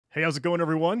Hey, how's it going,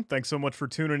 everyone? Thanks so much for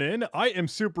tuning in. I am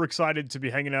super excited to be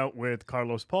hanging out with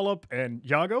Carlos Pollup and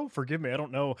Yago. Forgive me, I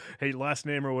don't know hey last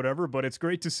name or whatever, but it's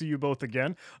great to see you both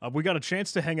again. We got a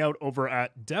chance to hang out over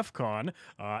at DEF CON,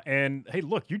 and hey,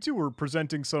 look, you two were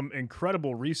presenting some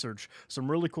incredible research, some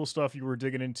really cool stuff you were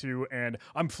digging into, and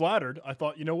I'm flattered. I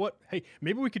thought, you know what? Hey,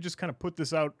 maybe we could just kind of put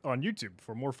this out on YouTube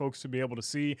for more folks to be able to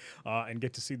see and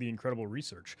get to see the incredible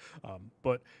research.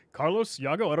 But Carlos,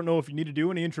 Yago, I don't know if you need to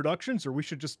do any introductions or we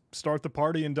should just start the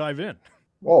party and dive in.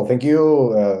 Well, thank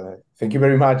you. Thank you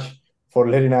very much for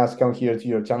letting us come here to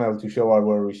your channel to show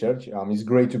our research. It's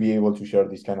great to be able to share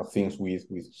these kind of things with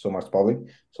so much public.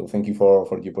 So thank you for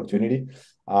the opportunity.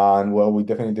 And well, we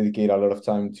definitely dedicate a lot of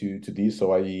time to this.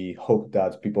 So I hope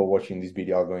that people watching this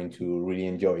video are going to really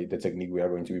enjoy the technique we are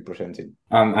going to be presenting.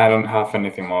 I don't have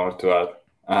anything more to add.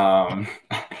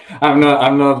 I'm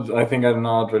not. I think I'm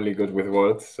not really good with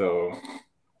words, so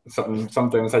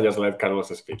sometimes I just let Carlos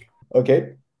speak.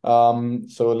 Okay.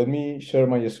 So let me share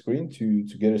my screen to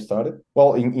get started.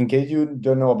 Well, in case you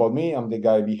don't know about me, I'm the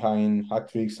guy behind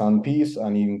Hacktricks and Peace.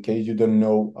 And in case you don't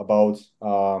know about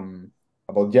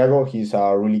Diago, he's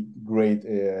a really great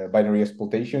binary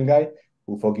exploitation guy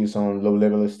who focus on low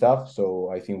level stuff. So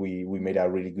I think we made a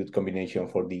really good combination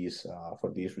for this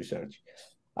research.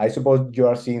 I suppose you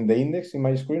are seeing the index in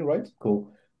my screen, right?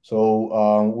 Cool.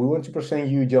 So we want to present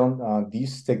you, John,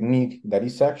 this technique that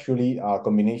is actually a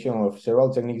combination of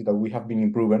several techniques that we have been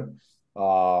improving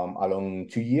along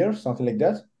 2 years, something like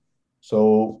that.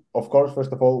 So, of course,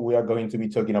 first of all, we are going to be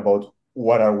talking about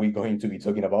what are we going to be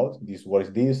talking about? What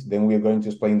is this? Then we are going to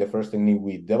explain the first technique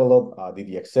we developed,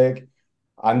 DDXSec,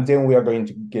 and then we are going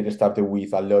to get started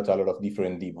with a lot of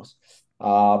different demos.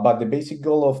 But the basic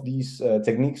goal of these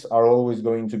techniques are always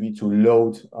going to be to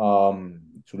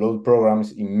load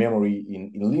programs in memory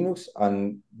in Linux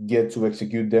and get to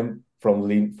execute them from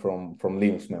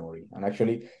Linux memory. And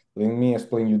actually, let me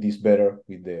explain you this better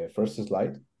with the first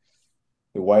slide.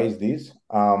 Why is this?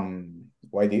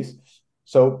 Why this?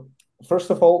 So first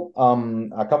of all,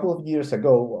 a couple of years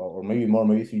ago, or maybe more,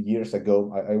 maybe 3 years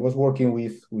ago, I was working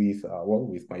with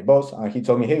my boss, and he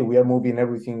told me, "Hey, we are moving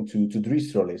everything to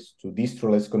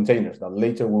distroless containers." That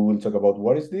later we will talk about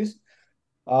what is this.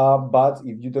 But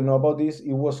if you don't know about this,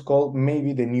 it was called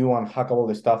maybe the new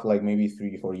unhackable stuff, like maybe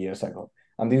 3 or 4 years ago.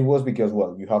 And this was because,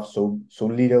 well, you have so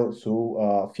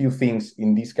few things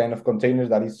in these kind of containers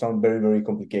that it sounds very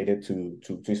complicated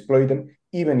to exploit them,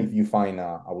 even if you find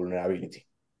a vulnerability.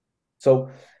 So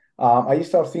I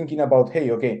start thinking about,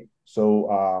 hey, okay, so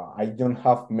I don't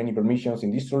have many permissions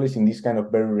in distroless in this kind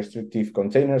of very restrictive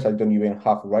containers. I don't even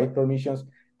have write permissions.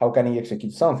 How can I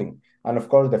execute something? And of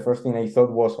course, the first thing I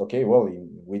thought was, okay, well, in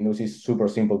Windows it's super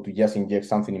simple to just inject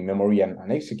something in memory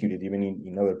and execute it even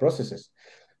in other processes.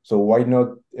 So why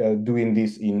not doing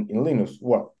this in Linux?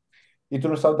 Well, it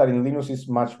turns out that in Linux it's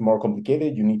much more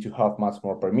complicated. You need to have much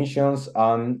more permissions,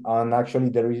 and actually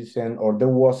there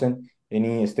wasn't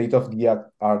any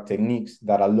state-of-the-art techniques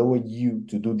that allow you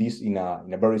to do this in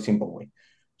a very simple way.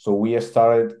 So we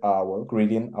started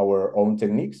creating our own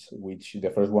techniques, which the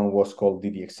first one was called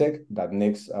DDXSec. That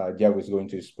next, Jago is going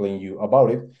to explain you about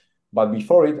it. But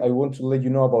before it, I want to let you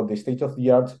know about the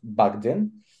state-of-the-art back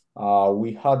then.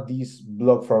 We had this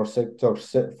blog from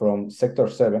Sector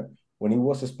 7, when it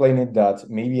was explained that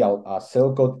maybe a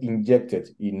cell code injected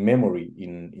in memory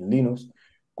in Linux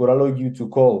could allow you to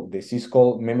call the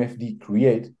syscall memfd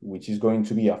create, which is going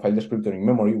to be a file descriptor in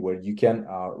memory where you can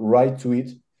write to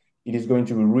it. It is going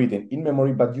to be written in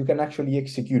memory, but you can actually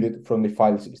execute it from the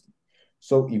file system.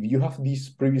 So if you have this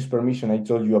previous permission I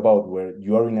told you about, where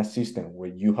you are in a system where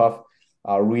you have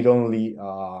a read-only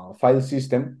file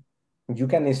system, you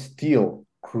can still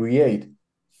create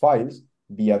files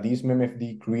via this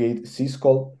memfd create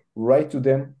syscall, write to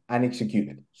them, and execute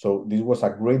it. So this was a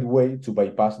great way to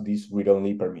bypass this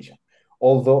read-only permission.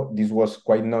 Although this was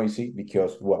quite noisy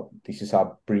because, well, this is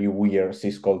a pretty weird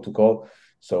syscall to call.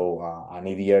 So an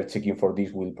EDR checking for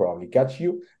this will probably catch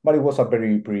you, but it was a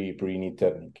pretty neat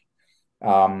technique.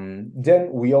 Then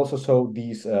we also saw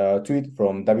this tweet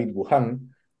from David Wuhan,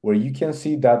 where you can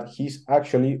see that he's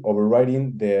actually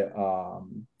overriding the,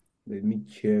 let me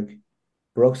check,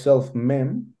 proc_self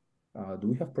mem. Do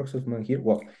we have proc_self mem here?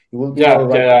 Well, it will be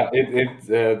overriding.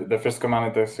 Yeah. The first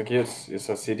command it executes is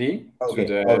a CD Okay,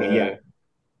 yeah.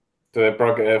 to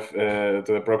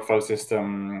the proc file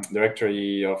system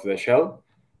directory of the shell,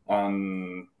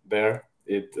 and there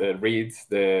it reads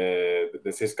the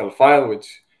syscall file,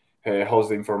 which holds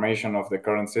the information of the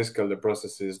current syscall the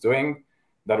process is doing.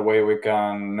 That way we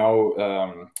can know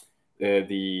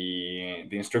the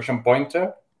instruction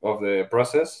pointer of the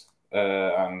process,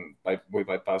 and we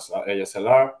bypass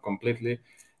ASLR completely.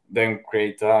 then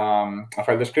create a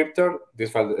file descriptor, this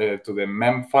file to the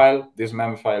mem file. This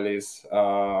mem file is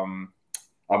a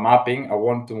mapping, a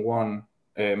one-to-one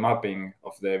mapping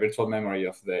of the virtual memory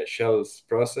of the shell's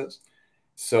process.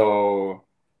 So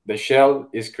the shell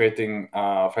is creating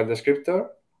a file descriptor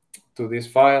to this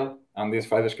file, and this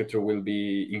file descriptor will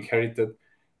be inherited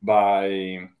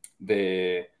by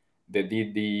the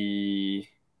DD.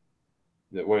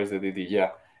 Where is the DD?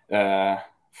 Yeah,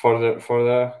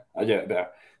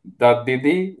 there. That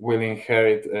DD will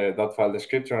inherit that file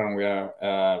descriptor, and we are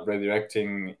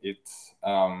redirecting its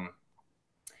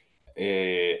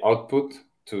output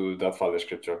to that file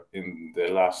descriptor in the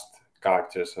last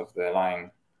characters of the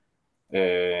line.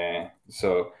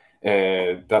 So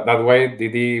that way,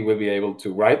 DD will be able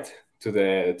to write to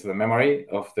the memory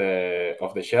of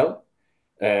the shell,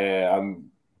 and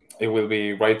it will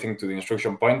be writing to the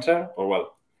instruction pointer, or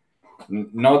well,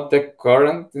 not the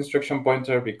current instruction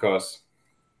pointer, because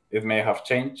it may have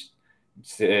changed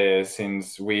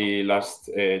since we last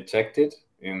checked it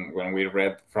when we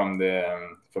read from the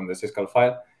syscall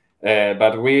file.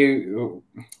 But we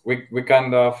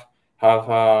kind of have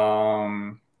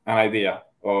an idea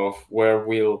of where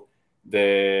will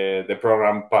the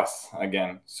program pass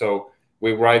again. So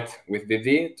we write with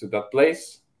DD to that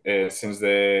place, since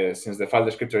the file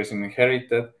descriptor is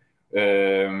inherited.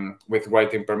 With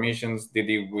writing permissions,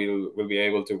 DD will be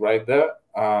able to write there,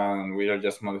 and we are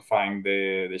just modifying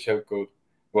the shell code,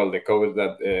 well, the code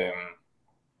that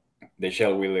the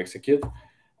shell will execute,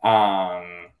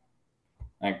 and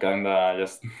kind of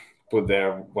just put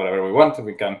there whatever we want.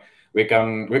 We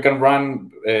can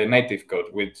run native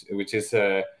code, which is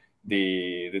the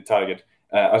target.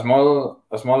 A small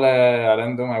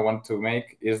addendum I want to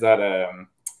make is that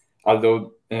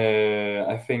although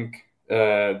I think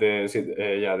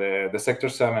the Sector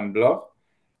 7 blog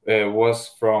was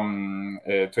from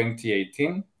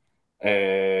 2018.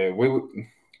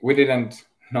 We didn't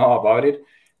know about it.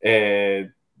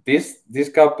 This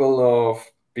couple of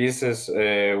pieces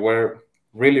were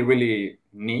really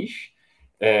niche.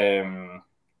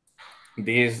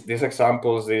 These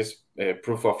examples, these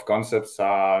proof of concepts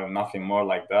are nothing more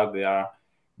like that. They are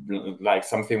like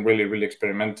something really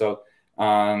experimental,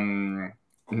 and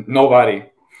nobody,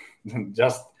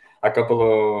 just a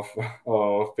couple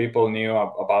of people knew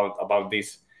about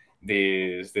these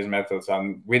methods,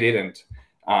 and we didn't.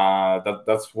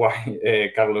 That's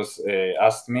why Carlos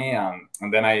asked me,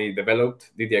 and then I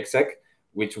developed DDExec,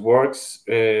 which works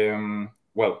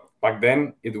well. Back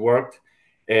then it worked.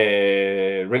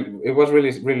 It was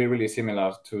really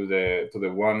similar to the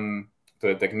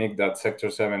technique that Sector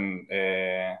 7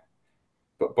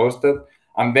 posted.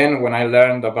 And then when I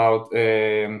learned about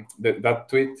that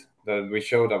tweet that we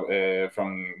showed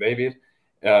from David,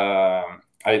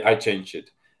 I changed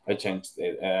it.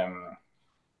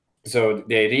 So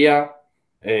the idea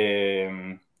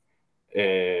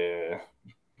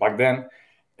back then,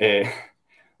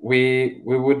 we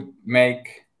would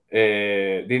make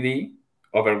DD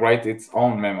overwrite its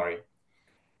own memory.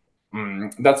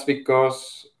 That's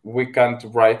because we can't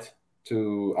write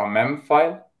to a mem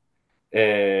file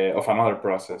of another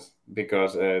process,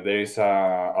 because there is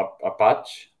a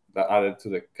patch that added to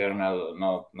the kernel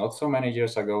not so many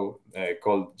years ago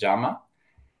called JAMA.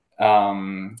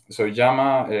 So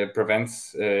JAMA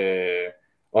prevents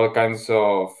all kinds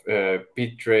of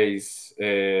ptrace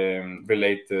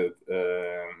related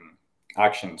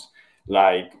actions,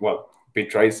 like, well,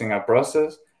 ptracing a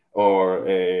process or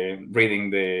reading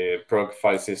the proc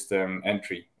file system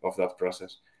entry of that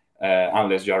process,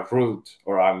 unless you are root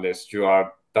or unless you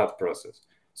are that process.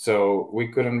 So we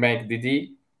couldn't make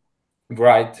DD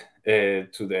write to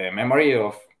the memory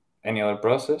of any other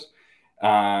process.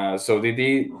 So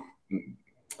DD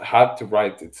had to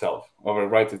write itself,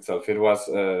 overwrite itself. It was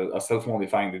a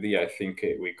self-modifying DD, I think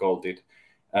we called it,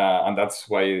 and that's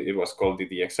why it was called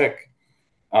DDExec.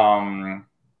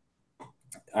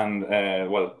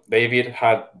 Well, David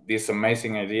had this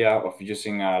amazing idea of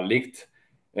using a leaked,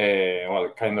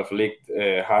 kind of leaked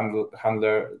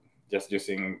handler, just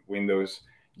using Windows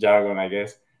jargon, I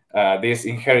guess. This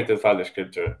inherited file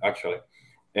descriptor, actually,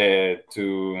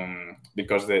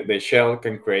 because the shell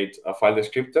can create a file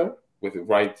descriptor with the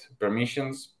right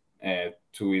permissions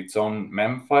to its own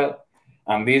mem file,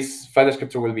 and this file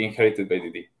descriptor will be inherited by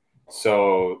DD.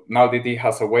 So now DD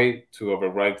has a way to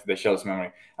overwrite the shell's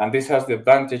memory, and this has the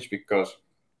advantage because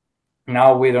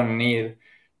now we don't need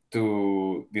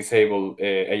to disable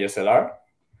ASLR.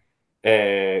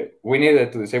 We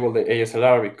needed to disable the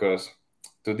ASLR because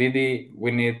to DD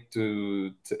we need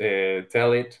to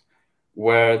tell it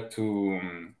where to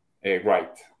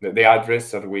write, the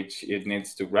address at which it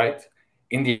needs to write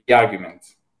in the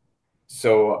argument.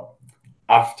 So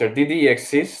after DD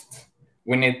exists,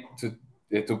 we need to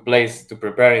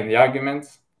prepare in the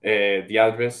arguments the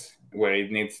address where it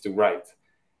needs to write.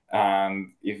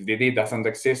 And if DD doesn't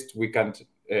exist, we can't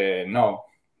know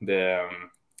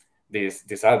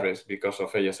this address because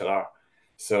of ASLR.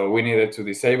 So we needed to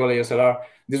disable ASLR.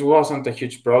 This wasn't a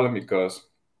huge problem because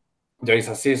there is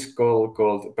a syscall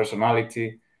called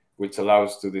personality, which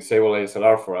allows to disable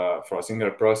ASLR for a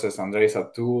single process, and there is a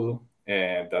tool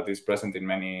that is present in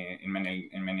many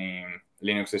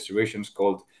Linux distributions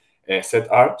called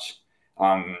setarch.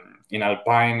 In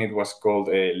Alpine, it was called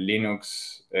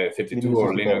Linux 32 Linux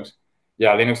or 64. Linux.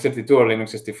 Yeah, Linux 32 or Linux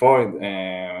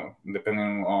 64,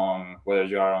 depending on whether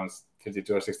you are on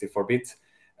 32 or 64 bits,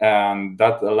 and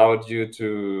that allowed you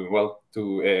to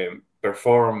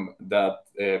perform that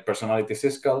personality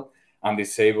syscall and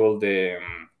disable the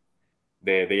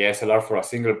ASLR for a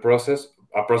single process,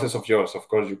 a process of yours. Of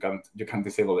course, you can't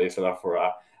disable the ASLR for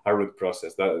a root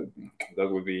process. That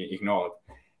would be ignored.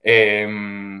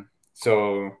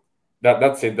 So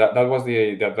that's it. That was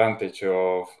the advantage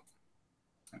of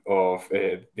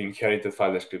the inherited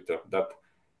file descriptor. That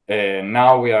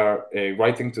now we are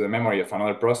writing to the memory of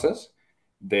another process,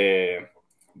 the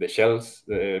shell's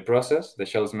process, the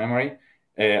shell's memory,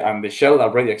 and the shell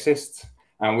already exists,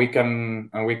 and we can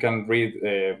read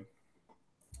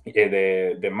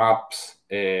the maps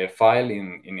file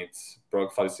in its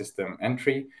proc file system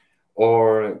entry,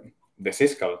 or the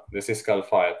syscall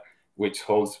file, which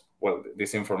holds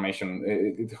this information.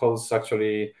 It holds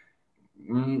actually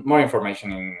more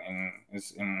information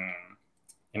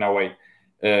in a way.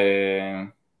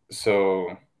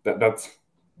 So that's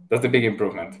the big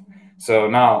improvement. So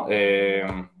now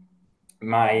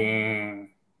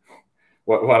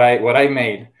what I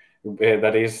made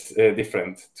that is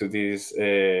different to these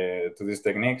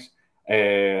techniques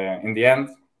in the end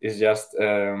is just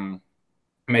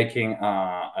making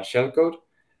a shellcode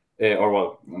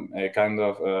or a kind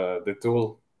of the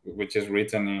tool which is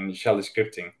written in shell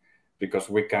scripting, because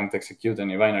we can't execute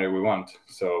any binary we want.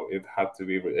 So it had to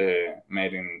be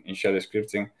made in shell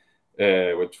scripting,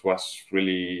 which was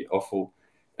really awful.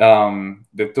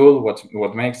 The tool,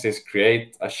 what makes is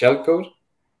create a shellcode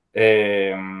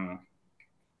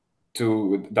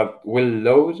that will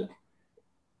load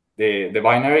the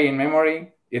binary in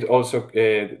memory. It also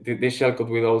this shellcode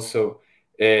will also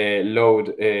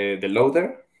load the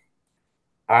loader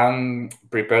and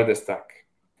prepare the stack.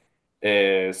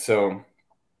 So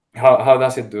how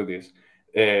does it do this?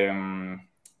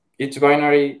 Each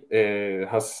binary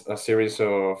has a series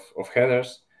of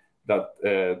headers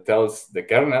that tells the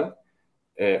kernel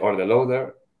or the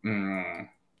loader.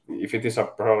 If it is a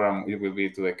program, it will be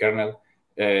to the kernel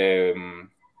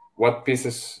what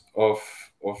pieces of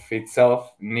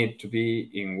itself need to be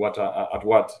in what at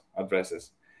what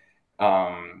addresses,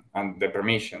 and the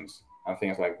permissions and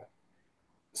things like that.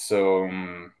 So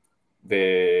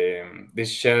this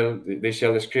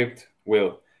shell script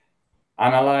will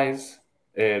analyze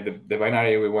the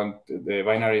binary we want, the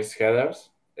binary's headers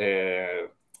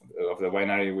of the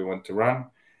binary we want to run,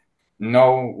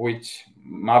 know which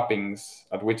mappings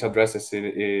at which addresses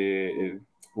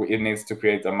it needs to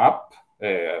create a map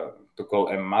to call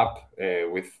a map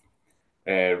with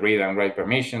read and write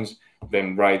permissions,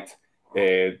 then write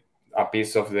a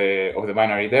piece of the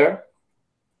binary there,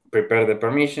 prepare the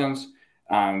permissions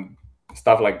and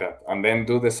stuff like that, and then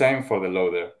do the same for the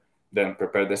loader. Then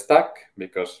prepare the stack,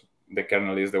 because the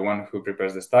kernel is the one who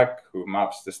prepares the stack, who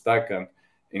maps the stack, and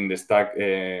in the stack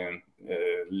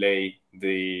lay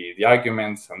the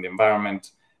arguments and the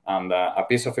environment, and a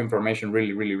piece of information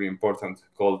really important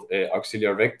called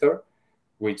auxiliary vector,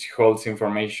 which holds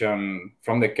information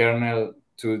from the kernel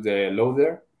to the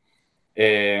loader.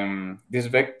 This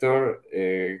vector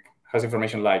has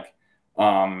information like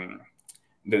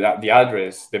the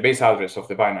address, the base address of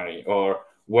the binary, or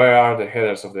where are the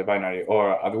headers of the binary,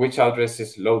 or at which address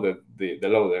is loaded the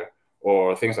loader,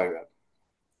 or things like that.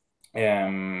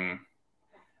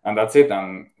 And that's it.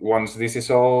 And once this is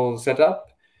all set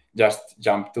up, just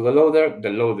jump to the loader. The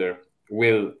loader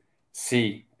will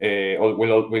see,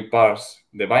 will parse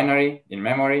the binary in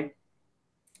memory,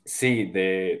 see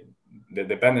the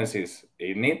dependencies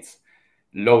it needs,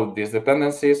 load these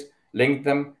dependencies, link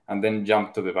them, and then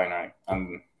jump to the binary,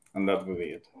 and that will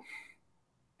be it.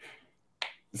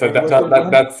 So that's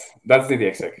the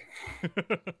DXEC.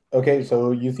 Okay,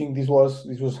 so you think this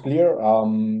was clear?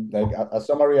 Like a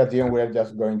summary at the end, we are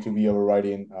just going to be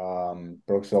overriding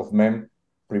proxy of mem,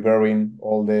 preparing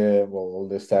all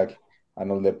the stack and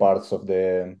all the parts of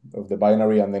the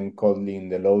binary, and then calling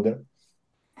the loader.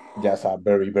 just a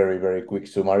very, very, very quick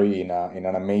summary in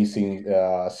an amazing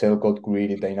cell code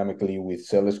created dynamically with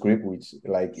cell script, which,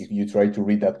 like, if you try to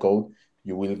read that code,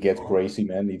 you will get crazy,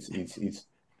 man.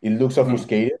 It looks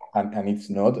obfuscated, and it's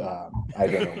not. I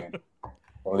don't know, man.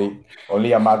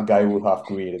 Only a mad guy would have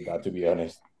created that, to be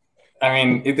honest. I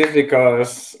mean, it is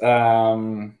because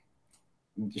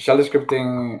shell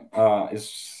scripting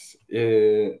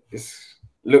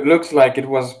looks like it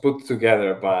was put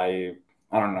together by,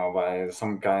 I don't know, by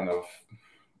some kind of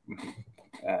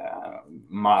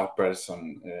mad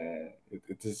person.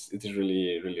 It is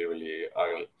really, really, really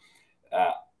ugly.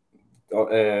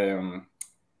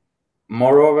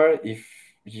 Moreover, if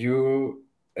you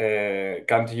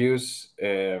can't use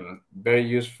very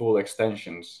useful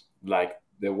extensions like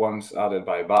the ones added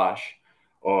by Bash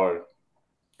or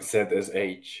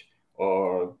ZSH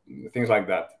or things like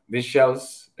that, these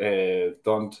shells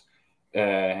don't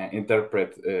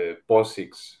interpret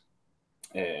POSIX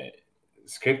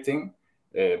scripting,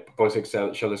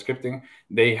 POSIX shell scripting.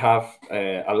 They have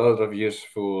a lot of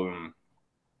useful,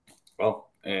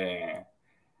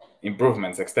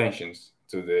 improvements, extensions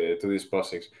to this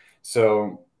POSIX.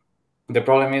 So the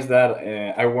problem is that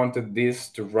I wanted this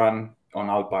to run on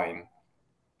Alpine,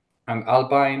 and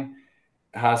Alpine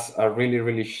has a really,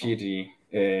 really shitty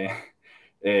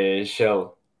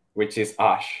shell, which is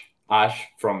Ash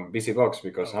from BCBox,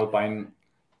 because Alpine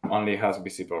only has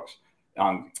BCBox.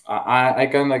 And I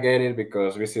kind of get it,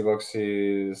 because BCBox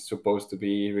is supposed to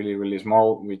be really, really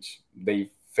small, which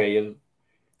they fail.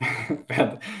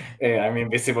 But I mean,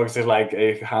 BCBox is like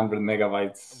 800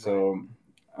 megabytes. So,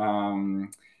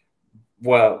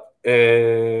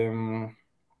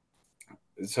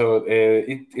 so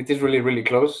it is really, really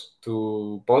close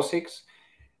to POSIX.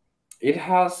 It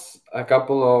has a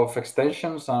couple of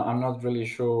extensions. I'm not really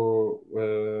sure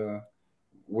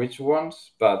which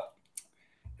ones, but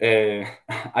I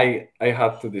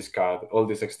had to discard all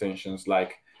these extensions,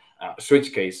 like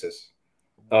switch cases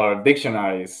or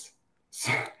dictionaries,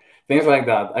 things like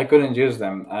that. I couldn't use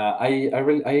them. I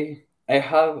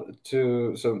have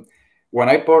to. So when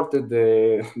I ported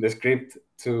the script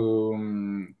to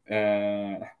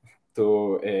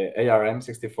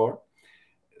ARM64,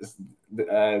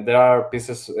 there are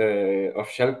pieces of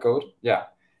shellcode. Yeah,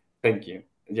 thank you.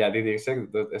 Yeah,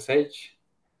 ddexec.sh.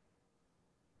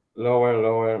 Lower,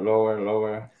 lower, lower,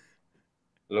 lower,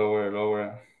 lower,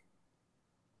 lower,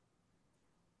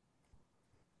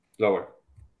 lower,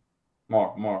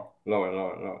 more, lower,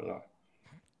 lower, lower, lower.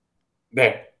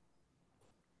 There.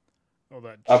 Oh,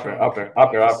 that Upper, chunk.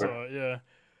 upper. Yeah.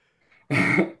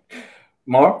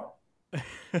 More?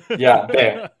 Yeah,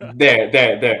 there.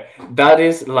 That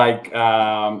is like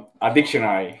a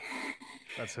dictionary.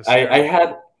 That's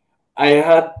I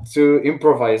had to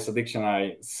improvise a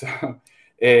dictionary. So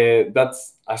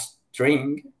that's a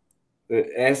string.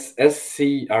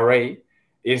 SC array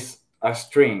is a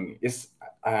string. Is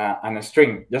and a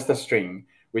string, just a string,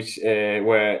 which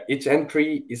where each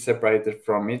entry is separated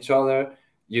from each other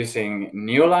using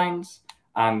new lines,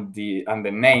 and the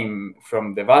name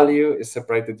from the value is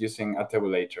separated using a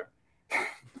tabulator.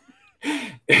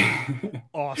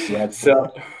 awesome. Yeah.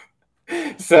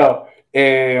 So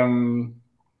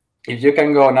if you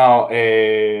can go now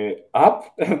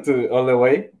up to all the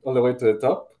way to the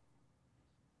top.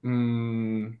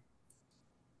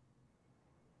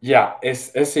 Yeah,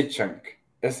 SC chunk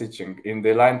in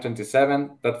the line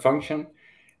 27. That function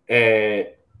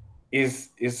is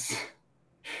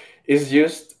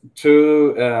used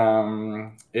to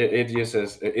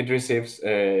it receives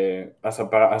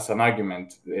as an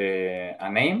argument a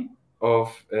name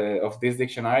of this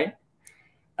dictionary,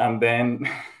 and then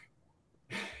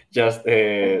just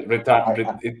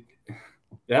return it.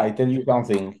 Yeah, I tell you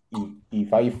something.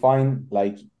 If I find,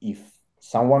 like, if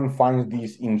someone finds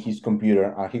this in his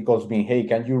computer and he calls me, "Hey,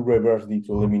 can you reverse this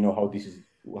to let me know how this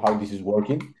is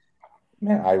working?"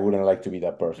 Man, I wouldn't like to be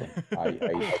that person.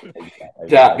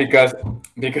 Yeah, because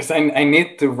I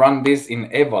need to run this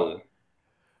in eval.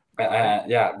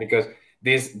 Yeah, because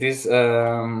this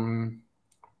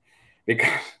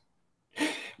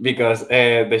because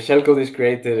the shellcode is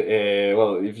created.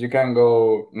 Well, if you can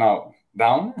go now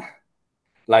down,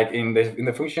 like in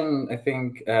the function, I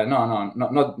think no,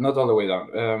 not all the way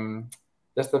down.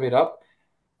 Just a bit up.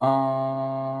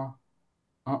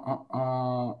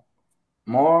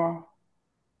 More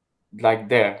like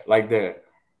there.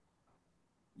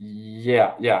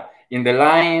 Yeah. In the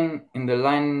line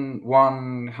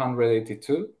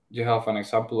 182, you have an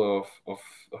example of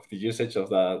the usage of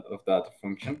that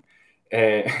function,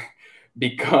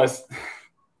 because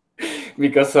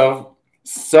of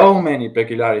so many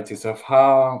peculiarities of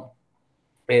how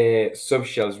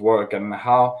subshells work and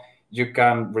how you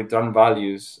can return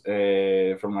values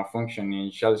from a function in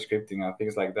shell scripting and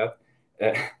things like that,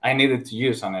 I needed to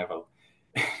use an eval.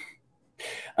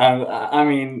 And I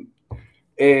mean,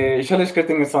 shell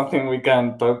scripting is something we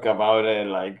can talk about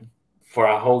like for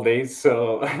a whole day.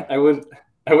 So I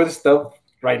would stop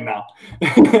right now.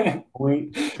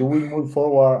 Should we move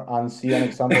forward and see an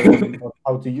example of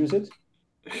how to use it?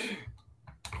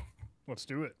 Let's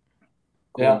do it.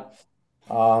 Cool. Yeah.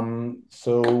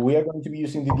 So we are going to be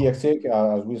using DDXEC.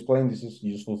 As we explained, this is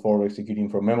useful for executing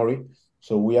from memory.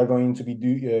 So we are going to be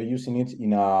using it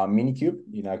in a Minikube,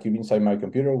 in a cube inside my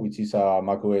computer, which is a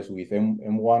macOS with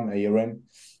M1 ARM.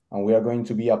 And we are going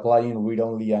to be applying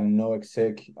read-only and no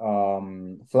exec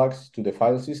flags to the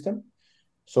file system.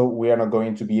 So we are not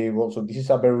going to be able, so this is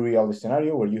a very real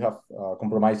scenario where you have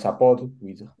compromised a pod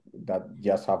with that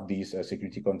just have these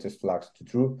security context flags to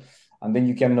true. And then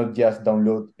you cannot just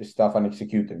download stuff and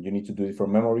execute them. You need to do it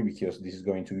from memory because this is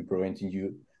going to be preventing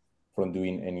you from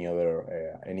doing any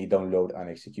other, any download and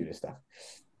execute stuff.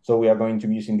 So we are going to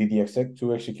be using DDXEC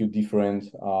to execute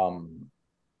different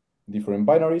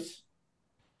binaries.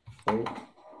 So,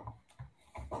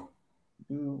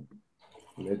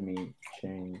 let me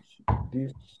change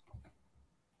this.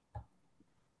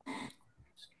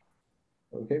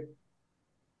 Okay.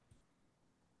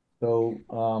 So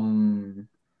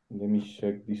let me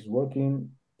check this is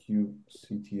working.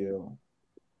 kubectl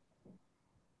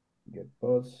get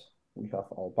pods. We have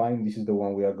Alpine. This is the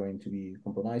one we are going to be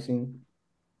compromising.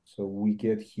 So we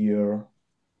get here.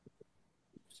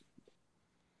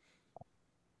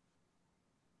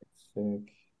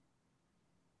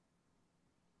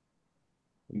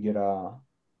 We get a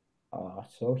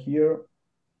so here.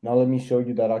 Now let me show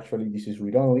you that actually this is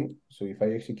read-only. So if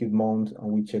I execute mount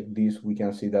and we check this, we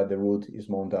can see that the root is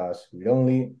mounted as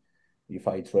read-only. If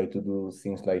I try to do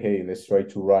things like, hey, let's try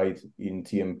to write in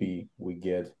TMP, we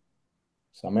get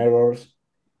some errors.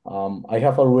 I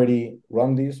have already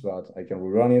run this, but I can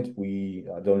rerun it. We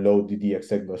download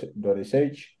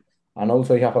ddexec.sh. And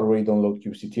also I have already downloaded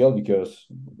kubectl because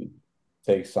it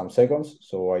takes some seconds.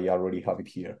 So I already have it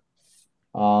here.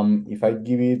 If I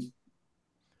give it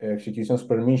executions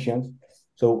permissions,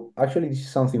 so actually this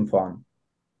is something fun.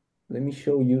 Let me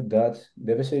show you that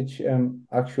the SHM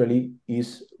actually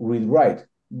is read-write,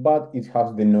 but it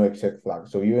has the no exec flag.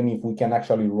 So even if we can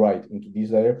actually write into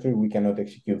this directory, we cannot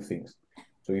execute things.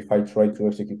 So if I try to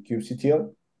execute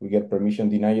kubectl, we get permission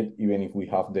denied, even if we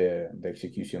have the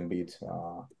execution bit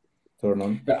turned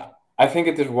on. Yeah, I think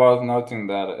it is worth noting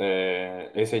that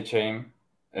SHM,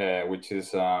 which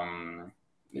is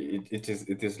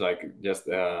it is like just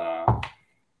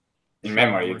in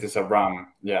memory. It is a RAM.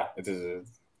 Yeah, it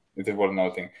is worth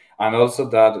noting, and also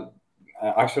that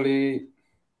actually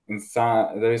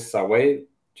there is a way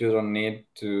you don't need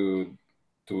to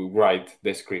write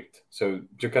the script, so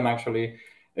you can actually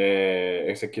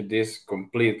execute this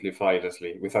completely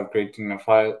filelessly without creating a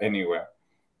file anywhere,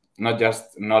 not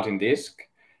in disk,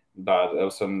 but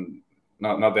also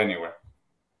not anywhere.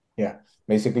 Yeah,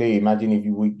 basically, imagine if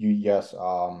you just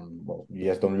you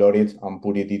just download it and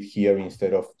put it here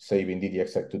instead of saving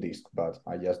DDXEC to disk. But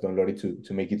I just download it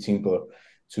to make it simpler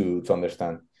to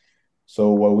understand.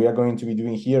 So what we are going to be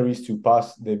doing here is to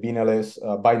pass the binls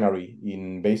binary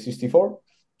in base64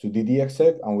 to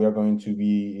DDXEC, and we are going to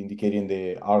be indicating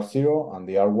the R0 and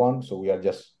the R1. So we are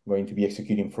just going to be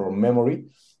executing from memory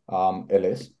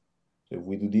ls. So if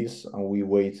we do this and we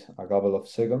wait a couple of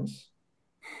seconds,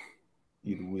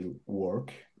 it will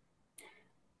work.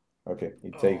 Okay,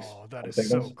 it takes. Oh, that is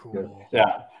seconds. so cool.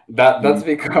 Yeah, that's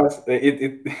because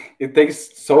it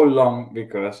takes so long,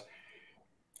 because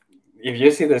if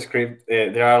you see the script,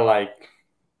 there are like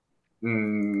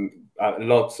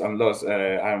lots and lots,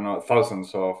 I don't know,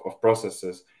 thousands of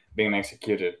processes being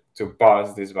executed to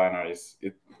parse these binaries.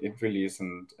 It really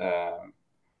isn't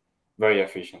very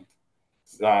efficient.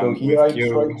 So here I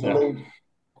try to load.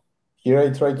 Here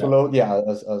I try to load. Yeah,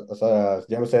 as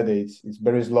Diego said, it's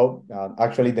very slow.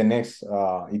 Actually, the next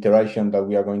iteration that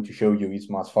we are going to show you is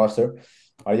much faster.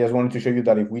 I just wanted to show you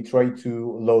that if we try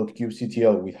to load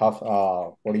kubectl, we have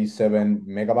 47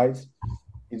 megabytes.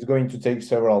 It's going to take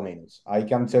several minutes. I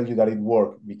can tell you that it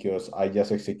worked because I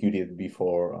just executed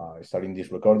before starting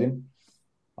this recording.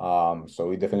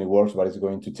 So it definitely works, but it's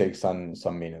going to take some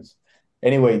minutes.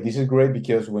 Anyway, this is great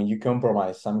because when you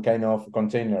compromise some kind of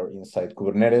container inside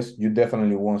Kubernetes, you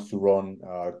definitely want to run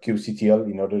kubectl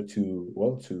in order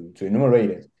to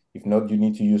enumerate it. If not, you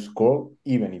need to use curl,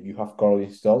 even if you have curl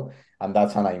installed, and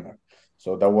that's a nightmare.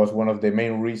 So that was one of the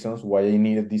main reasons why I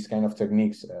needed this kind of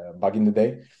techniques back in the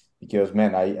day. because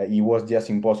man, it was just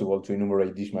impossible to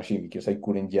enumerate this machine because I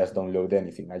couldn't just download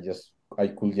anything. I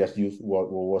could just use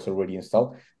what was already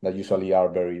installed. That usually are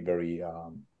very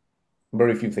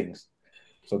few things.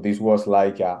 So this was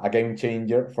like a game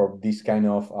changer for this kind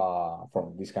of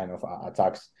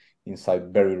attacks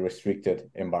inside very restricted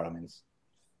environments.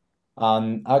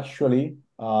 And actually,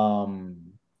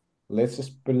 let's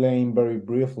explain very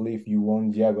briefly, if you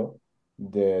want, Diego,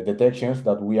 the detections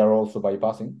that we are also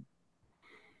bypassing.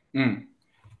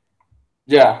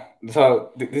 Yeah,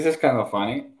 so this is kind of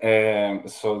funny.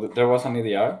 So there was an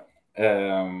EDR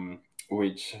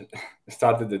which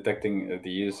started detecting the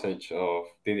usage of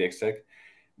DDXSec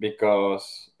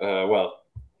because, well,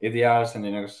 EDRs and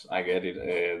Linux, I get it,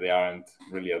 they aren't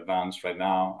really advanced right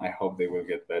now. I hope they will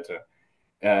get better.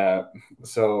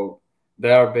 So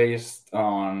they are based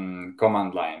on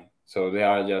command line. So they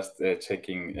are just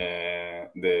checking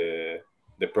the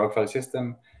proc file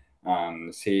system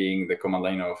and seeing the command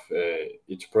line of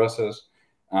each process.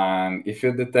 And if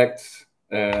it detects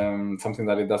something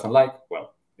that it doesn't like,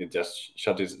 well, it just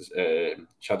shuts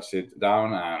it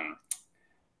down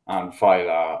and file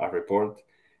a report.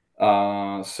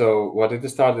 So what it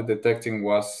started detecting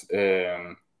was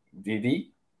DD.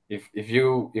 If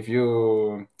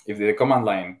the command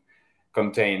line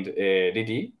contained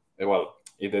DD, well,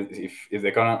 if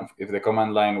the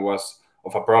command line was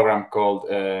of a program called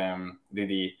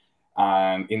DD,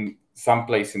 and in some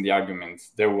place in the arguments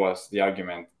there was the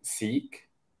argument seek,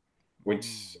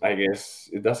 which I guess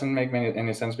it doesn't make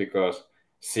any sense because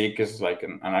seek is like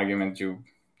an argument you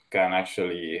can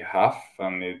actually have,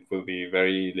 and it will be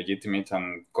very legitimate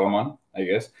and common, I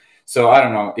guess. So I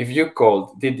don't know if you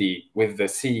called DD with the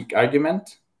seek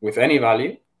argument with any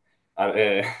value,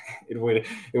 it will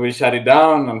shut it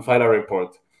down and file a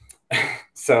report.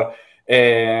 So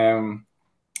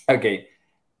okay,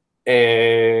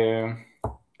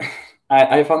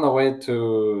 I found a way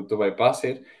to bypass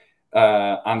it,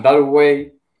 and that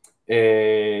way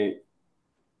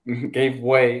gave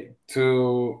way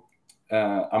to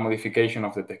a modification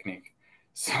of the technique.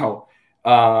 So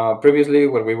previously,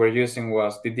 what we were using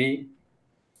was DD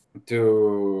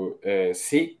to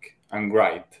seek and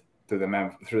write to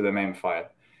through the main file.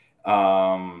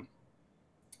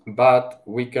 But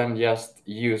we can just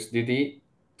use DD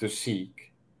to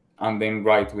seek and then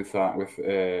write with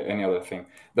any other thing.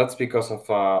 That's because of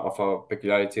a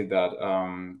peculiarity that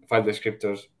file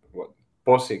descriptors,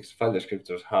 POSIX file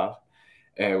descriptors have,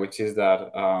 which is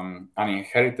that an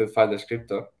inherited file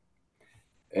descriptor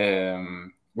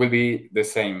will be the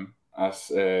same as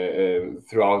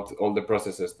throughout all the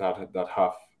processes that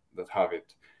have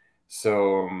it.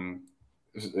 So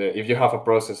if you have a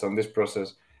process and this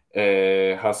process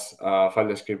has a file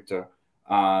descriptor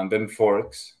and then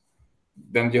forks,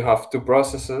 then you have two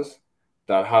processes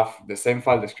that have the same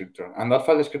file descriptor, and that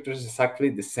file descriptor is exactly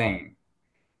the same.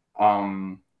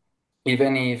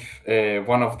 Even if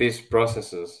one of these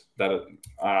processes that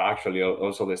are actually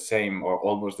also the same or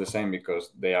almost the same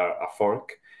because they are a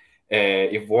fork,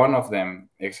 if one of them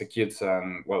executes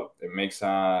and it makes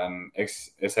an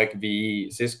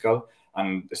execve syscall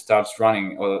and starts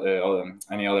running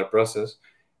any other process,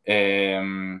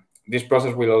 this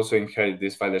process will also inherit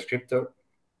this file descriptor,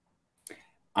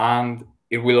 and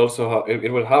it will also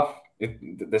have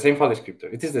the same file descriptor.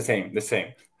 It is the same.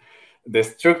 The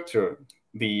structure,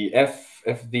 the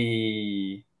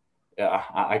FFD,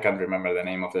 I can't remember the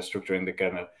name of the structure in the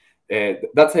kernel.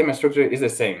 That same structure is the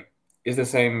same. Is the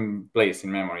same place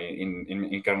in memory,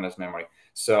 in kernel's memory.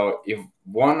 So if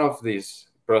one of these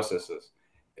processes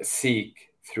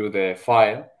seek through the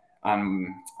file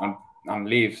and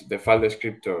leaves the file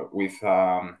descriptor with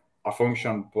a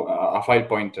function, a file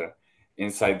pointer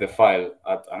inside the file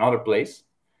at another place,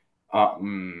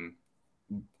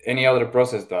 any other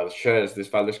process that shares this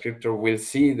file descriptor will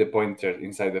see the pointer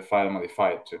inside the file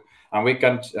modified too. And we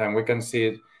can see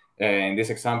it in this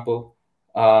example,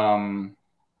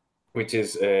 which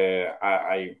is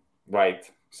I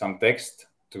write some text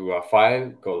to a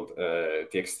file called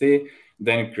txt,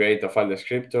 then create a file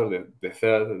descriptor.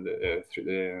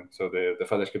 So the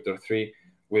file descriptor 3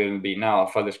 will be now a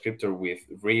file descriptor with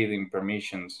reading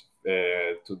permissions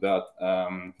to that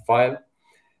file,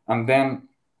 and then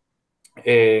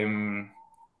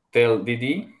tell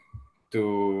DD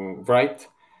to write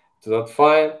to that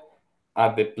file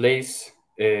at the place,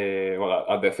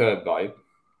 at the third byte.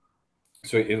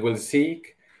 So it will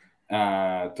seek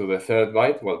to the third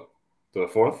byte, to the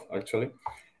fourth actually,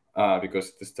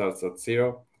 because it starts at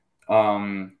 0.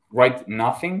 Write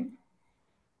nothing,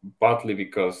 partly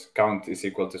because count is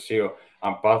equal to 0,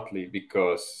 and partly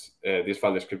because this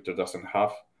file descriptor doesn't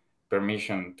have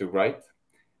permission to write.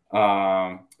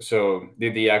 So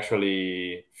DD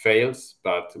actually fails,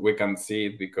 but we can see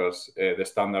it because the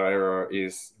standard error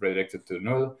is redirected to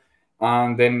null.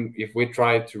 And then if we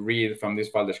try to read from this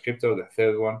file descriptor, the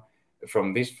third one,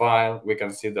 from this file, we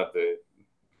can see that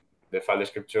the file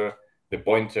descriptor,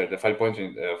 the file pointer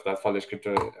of that file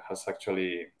descriptor has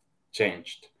actually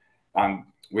changed. And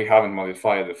we haven't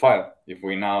modified the file. If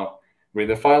we now read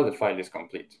the file is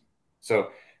complete.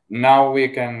 So now we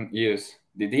can use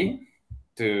DD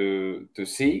to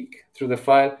seek through the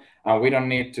file, and we don't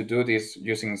need to do this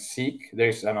using seek.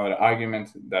 There's another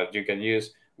argument that you can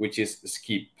use, which is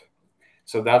skip.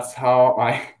 So that's how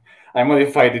I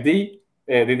modify DD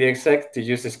exec to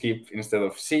use skip instead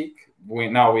of seek. We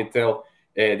tell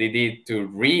DD to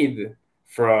read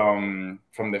from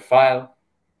the file,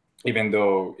 even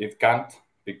though it can't,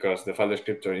 because the file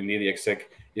descriptor in DD exec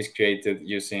is created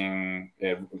using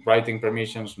writing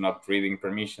permissions, not reading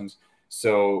permissions.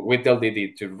 So we tell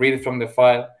DD to read from the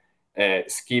file.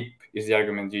 Skip is the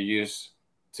argument you use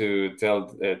to tell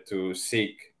to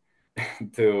seek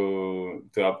to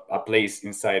a place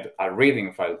inside a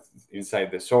reading file,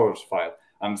 inside the source file,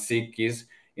 and seek is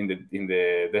in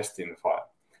the destined file.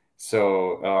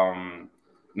 So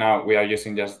now we are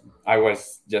using I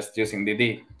was just using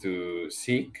DD to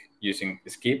seek using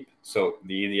skip, so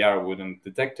the EDR wouldn't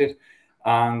detect it,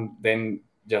 and then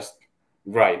just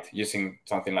write using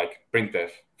something like printf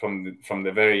from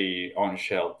the very own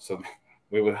shell. So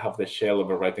we would have the shell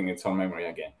overwriting its own memory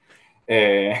again.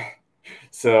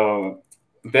 So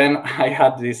then I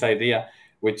had this idea,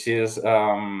 which is,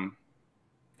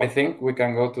 I think we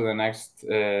can go to the next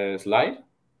slide.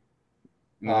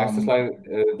 In the next slide,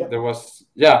 yeah. there was,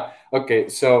 okay.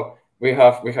 So we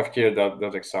have here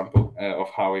that example of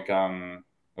how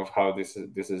this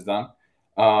is done.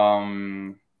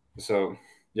 So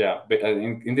yeah, but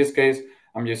in this case,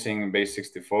 I'm using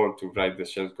base64 to write the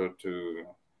shellcode to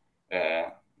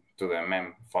the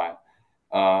mem file.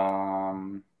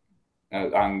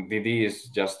 And DD is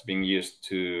just being used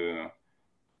to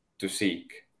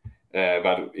seek.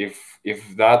 But if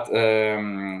that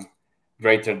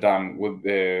greater than would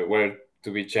were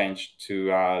to be changed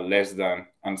to less than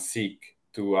and seek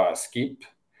to skip,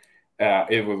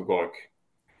 it would work.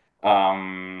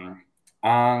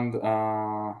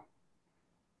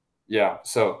 Yeah,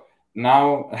 so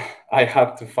now I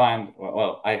had to find,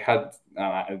 I had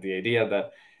the idea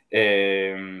that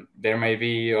there may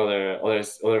be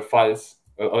other files,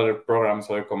 other programs,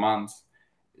 other commands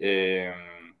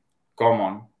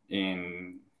common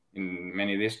in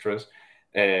many distros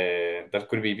that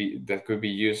could be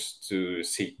used to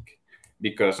seek,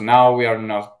 because now we are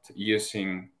not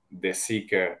using the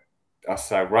seeker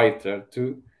as a writer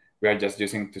too, we are just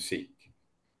using to seek.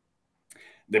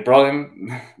 The problem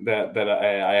that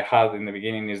I had in the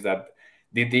beginning is that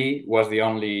DD was the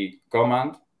only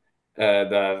command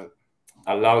that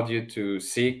allowed you to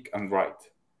seek and write,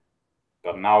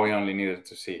 but now we only needed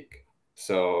to seek.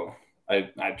 So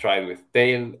I tried with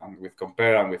tail and with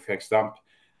compare and with hexdump,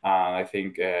 and I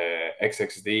think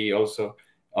xxd also,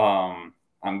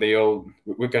 and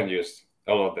we can use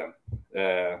all of them.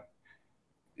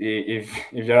 If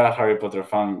you're a Harry Potter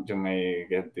fan, you may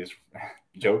get this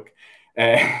joke.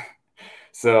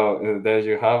 So there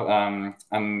you have,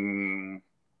 and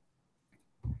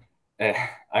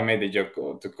I made the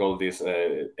joke to call this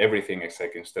everything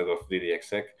exec instead of DD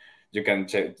exec. You can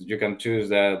choose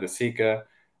the seeker,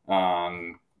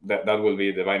 and that will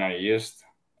be the binary used.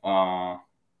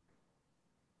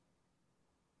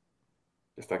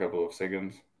 Just a couple of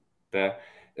seconds there.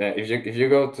 If you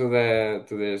go to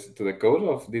the code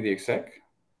of DD exec,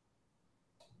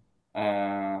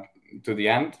 to the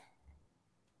end,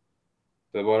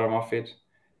 the bottom of it,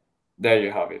 there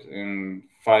you have it. In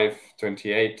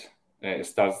 528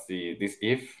 starts this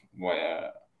if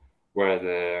where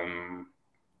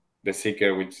the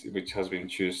seeker which has been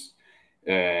chosen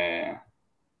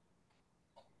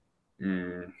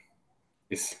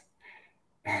is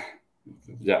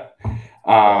yeah.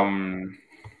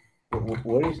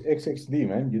 Where is XXD,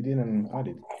 man? You didn't add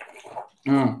it.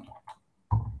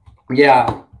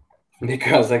 Yeah,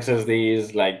 because XXD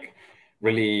is like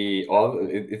really old.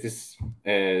 It is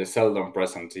seldom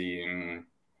present in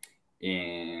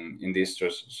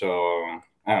distros. So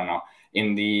I don't know.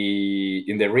 In the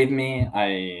README,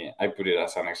 I put it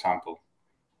as an example,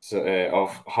 so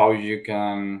of how you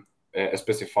can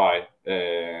specify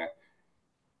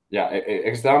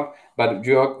example, but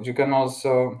you can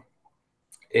also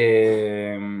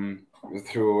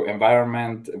through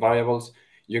environment variables,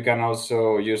 you can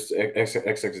also use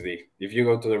XXD. If you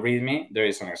go to the README, there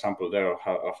is an example there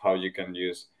of how you can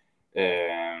use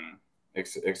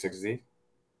XXD.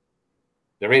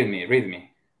 the README.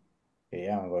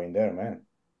 Yeah, I'm going there, man.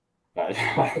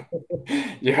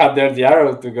 You have there the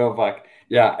arrow to go back.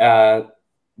 Yeah,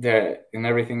 and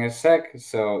everything is sec.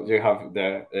 So you have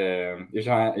the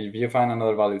if you find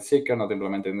another valid seeker not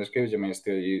implemented in the script, you may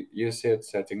still use it,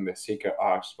 setting the seeker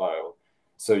args file.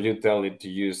 So you tell it to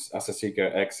use as a seeker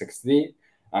xxd,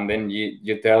 and then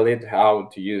you tell it how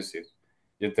to use it.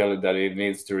 You tell it that it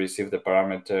needs to receive the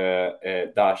parameter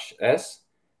 -s,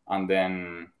 and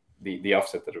then the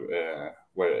offset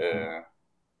where.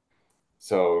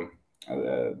 So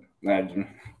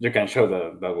you can show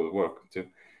that will work too.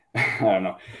 I don't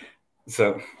know.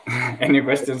 So any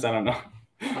questions? I don't know.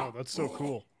 Oh, that's so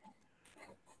cool.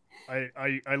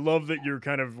 I love that you're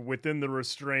kind of within the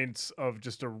restraints of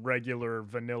just a regular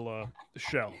vanilla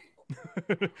shell.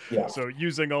 Yeah. So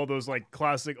using all those like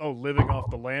classic living off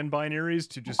the land binaries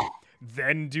to just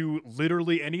then do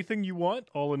literally anything you want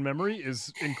all in memory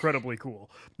is incredibly cool.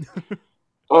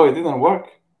 Oh, it didn't work.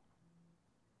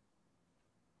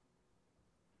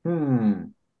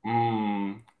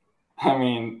 I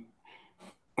mean,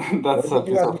 that's a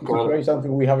piece of code. Try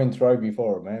something we haven't tried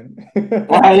before, man.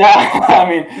 Yeah, I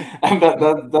mean,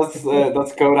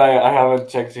 that's code I haven't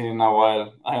checked in a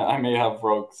while. I may have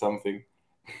broke something.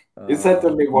 It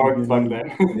certainly worked back then.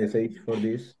 ZSH for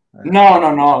this? No.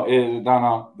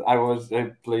 I was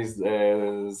please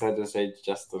ZSH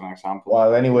just an example.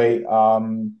 Well, anyway,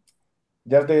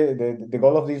 just the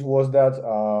goal of this was that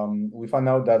we found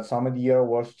out that SummitDR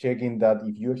was checking that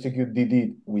if you execute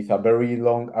DD with a very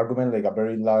long argument, like a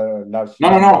very large.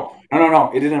 No.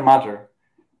 It didn't matter.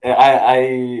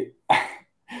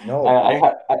 No.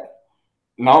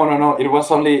 No. It was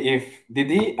only if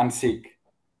DD and seek.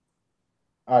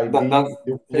 Even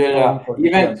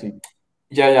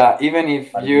if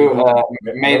you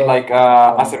made like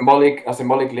a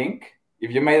symbolic link,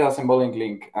 if you made a symbolic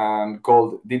link and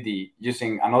called DD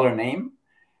using another name,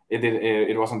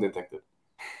 it wasn't detected.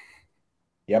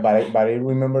 Yeah, but I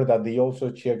remember that they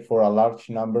also checked for a large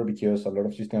number because a lot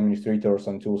of system administrators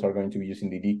and tools are going to be using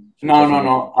DD. So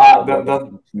no.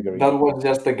 That was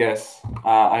just a guess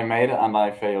I made and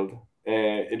I failed.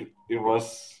 It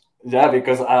was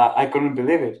because I couldn't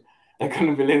believe it. I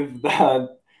couldn't believe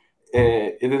that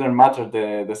it didn't matter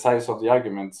the size of the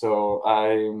argument. So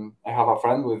I have a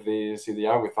friend with the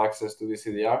CDR with access to the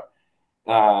CDR,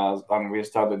 and we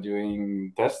started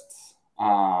doing tests.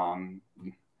 And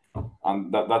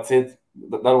that's it.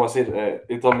 That was it.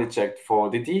 It only checked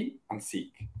for DT and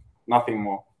seek, nothing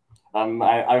more. And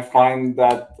I find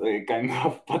that kind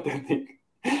of pathetic.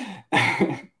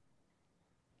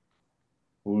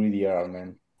 Who really are,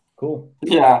 man? Cool.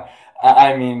 Yeah,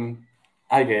 I mean,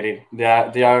 I get it.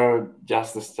 They are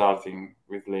just starting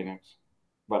with Linux,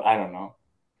 but I don't know.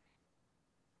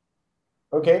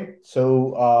 Okay,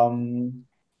 so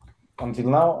until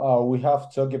now, we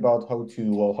have talked about how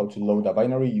to load a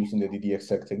binary using the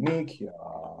DDExec technique,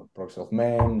 proxy of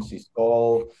mem,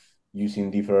 syscall, using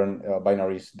different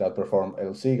binaries that perform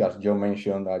lseek, as John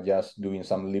mentioned, just doing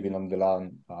some living on the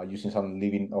LAN, using some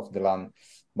living off the LAN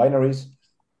binaries.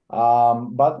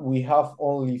 But we have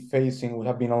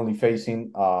been only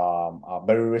facing a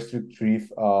very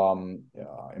restrictive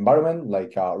environment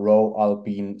like raw,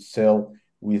 Alpine, cell,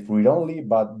 with read-only,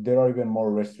 but there are even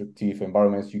more restrictive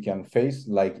environments you can face,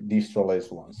 like distroless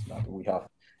ones that we have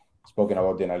spoken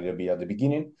about them a little bit at the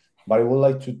beginning. But I would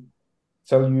like to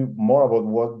tell you more about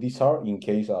what these are in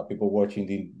case people watching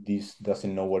this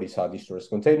doesn't know what is a distroless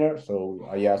container. So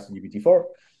I asked GPT-4,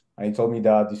 and it told me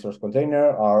that distroless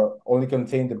container only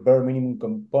contain the bare minimum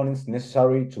components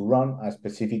necessary to run a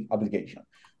specific application.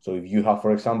 So if you have,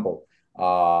 for example,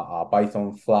 a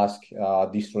Python Flask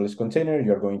distroless container,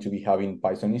 you're going to be having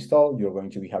Python installed, you're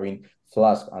going to be having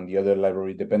Flask and the other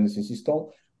library dependencies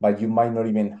installed, but you might not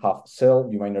even have cell,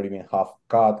 you might not even have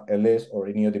cat, ls, or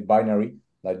any other binary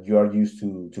that you are used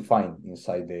to find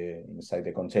inside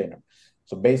the container.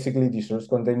 So basically, distroless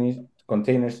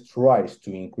containers tries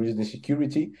to increase the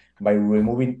security by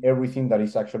removing everything that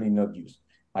is actually not used.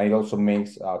 And it also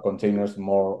makes containers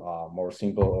more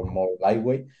simple or more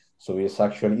lightweight. So it's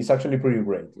actually pretty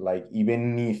great. Like,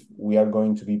 even if we are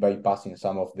going to be bypassing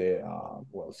some of the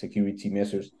security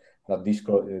measures that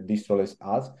distroless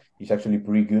adds, it's actually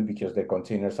pretty good because the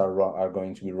containers are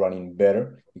going to be running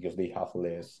better because they have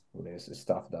less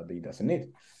stuff that they doesn't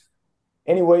need.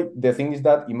 Anyway, the thing is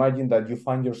that imagine that you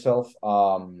find yourself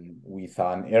with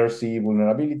an RC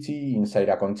vulnerability inside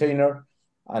a container,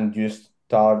 and you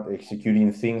start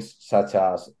executing things such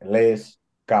as ls,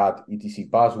 cat, etc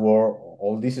password,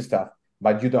 all this stuff,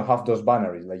 but you don't have those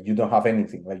binaries, like you don't have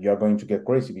anything, like you are going to get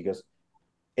crazy because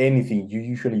anything you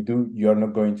usually do, you are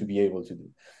not going to be able to do.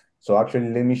 So actually,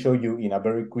 let me show you in a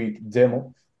very quick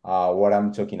demo what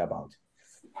I'm talking about.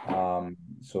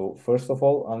 So first of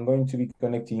all, I'm going to be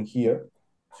connecting here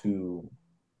to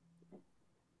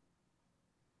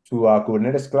a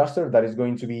Kubernetes cluster that is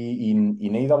going to be in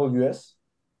AWS.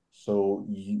 So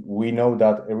we know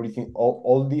that everything,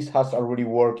 all this has already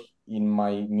worked in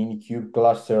my Minikube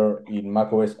cluster in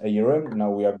macOS ARM.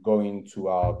 Now we are going to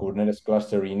a Kubernetes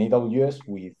cluster in AWS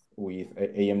with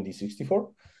AMD 64.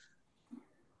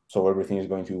 So everything is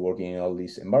going to be working in all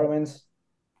these environments.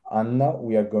 And now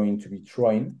we are going to be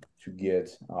trying to get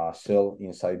a cell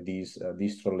inside this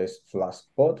distroless Flask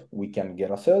pod. We can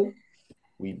get a cell.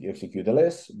 We execute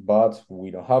ls, but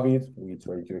we don't have it. We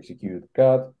try to execute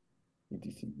cat,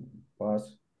 etc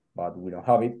pass, but we don't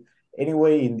have it.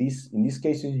 Anyway, in these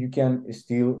cases, you can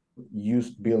still use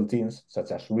built-ins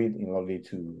such as read in order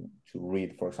to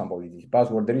read, for example, this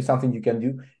password. There is something you can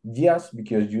do just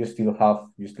because you still have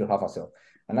a cell.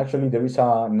 And actually, there is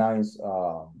a nice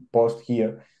post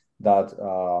here that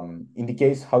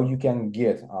indicates how you can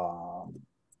get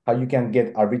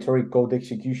arbitrary code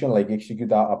execution, like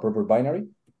execute a proper binary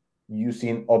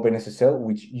using OpenSSL,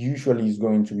 which usually is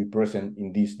going to be present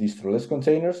in these distroless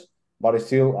containers, but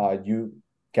still you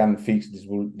can fix this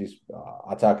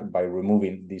attack by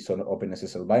removing this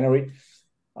OpenSSL binary.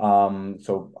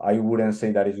 So I wouldn't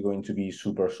say that it's going to be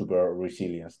super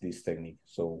resilient, this technique.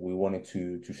 So we wanted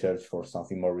to search for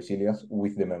something more resilient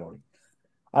with the memory.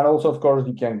 And also, of course,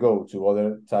 you can go to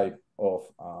other type of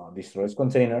distroless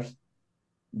containers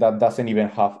that doesn't even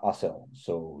have a cell.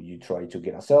 So you try to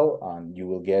get a cell and you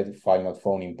will get file not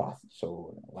found in path.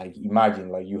 So like imagine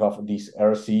like you have this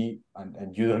RC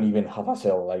and you don't even have a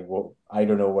cell. Like, well, I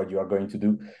don't know what you are going to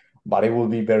do, but it will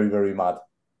be very mad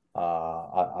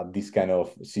at this kind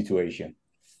of situation.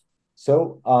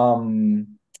 So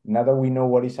now that we know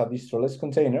what is a distroless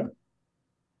container,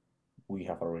 we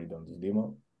have already done this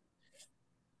demo.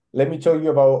 Let me tell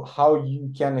you about how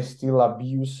you can still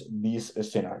abuse this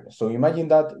scenario. So imagine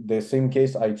that the same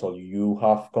case I told you, you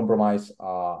have compromised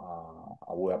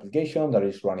a web application that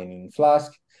is running in Flask.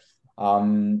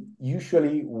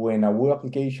 Usually when a web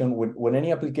application, when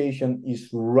any application is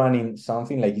running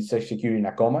something like it's executing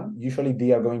a command, usually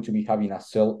they are going to be having a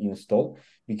cell installed,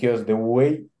 because the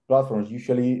way platforms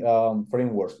usually,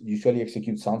 frameworks usually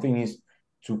execute something is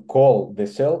to call the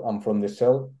cell, and from the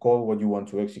cell call what you want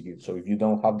to execute. So if you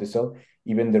don't have the cell,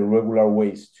 even the regular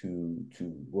ways to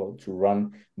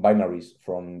run binaries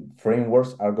from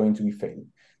frameworks are going to be failing.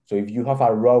 So if you have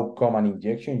a raw command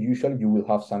injection, usually you will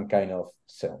have some kind of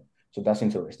cell. So that's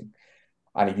interesting.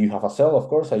 And if you have a cell, of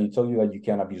course, I told you that you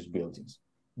can abuse built-ins.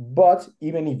 But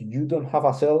even if you don't have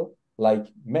a cell, like,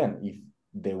 man, if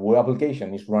the web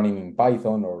application is running in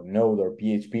Python or Node or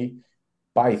PHP,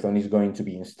 Python is going to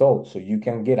be installed. So you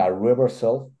can get a reverse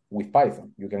cell with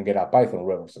Python. You can get a Python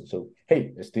reverse cell. So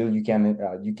hey, still you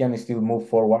can still move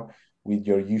forward with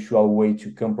your usual way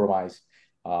to compromise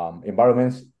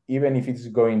environments, even if it's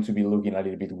going to be looking a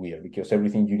little bit weird, because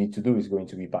everything you need to do is going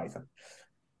to be Python.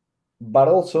 But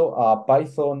also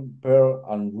Python, Perl,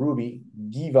 and Ruby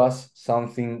give us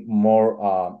something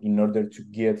more in order to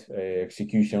get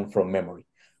execution from memory.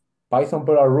 Python,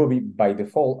 Perl, and Ruby by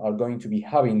default are going to be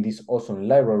having these awesome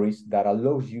libraries that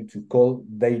allows you to call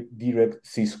direct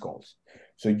syscalls.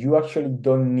 So you actually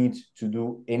don't need to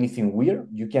do anything weird.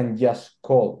 You can just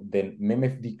call the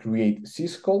memfd create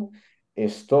syscall,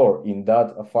 store in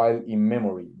that file in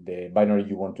memory the binary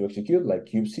you want to execute, like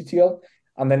kubectl,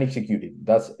 and then execute it.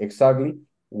 That's exactly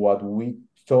what we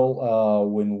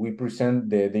told when we present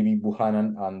the David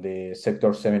Buchanan and the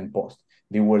Sector 7 post.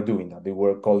 They were doing that. They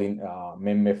were calling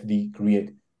memfd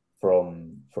create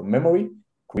from memory,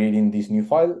 creating this new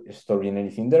file, storing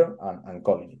anything there, and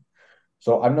calling it.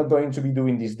 So I'm not going to be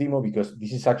doing this demo because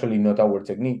this is actually not our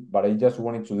technique, but I just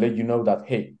wanted to let you know that,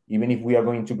 hey, even if we are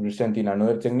going to present in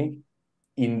another technique,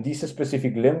 in these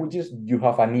specific languages, you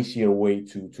have an easier way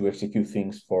to execute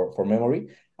things for memory.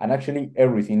 And actually,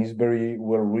 everything is very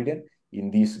well written in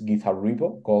this GitHub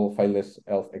repo called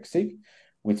fileless-elf-exec,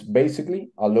 which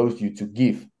basically allows you to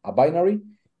give a binary.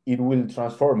 It will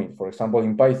transform it, for example,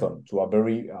 in Python, to a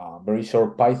very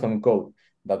short Python code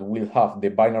that will have the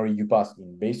binary you pass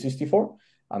in base 64.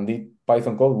 And the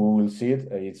Python code, we will see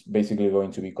it. It's basically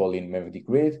going to be calling memfd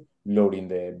create, loading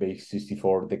the base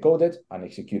 64 decoded, and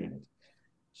executing it.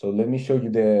 So let me show you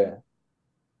the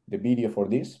video for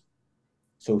this.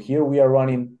 So here we are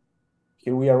running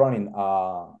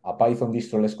a Python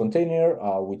distroless container,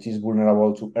 which is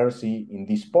vulnerable to RC in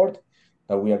this port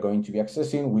that we are going to be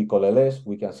accessing. We call ls.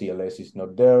 We can see ls is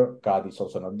not there. Cat is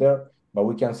also not there, but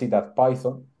we can see that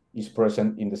Python is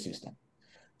present in the system.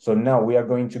 So now we are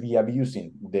going to be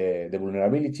abusing the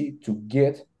vulnerability to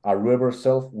get a reverse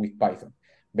self with Python.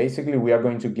 Basically, we are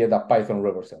going to get a Python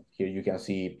reverse self. Here you can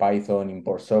see Python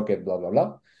import socket, blah, blah,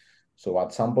 blah. So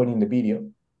at some point in the video,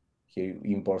 here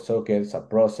import sockets, a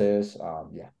process,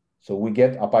 yeah. So we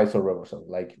get a Python reverse self,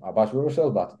 like a bash reverse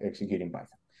self, but executing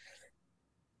Python.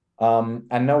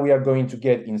 And now we are going to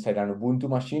get inside an Ubuntu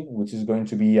machine, which is going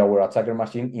to be our attacker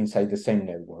machine inside the same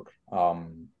network.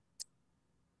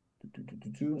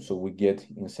 So we get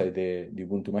inside the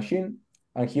Ubuntu machine.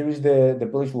 And here is the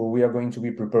place where we are going to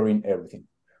be preparing everything.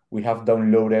 We have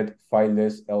downloaded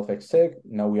fileless elf-exec.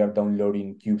 Now we are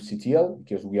downloading kubectl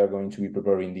because we are going to be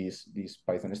preparing this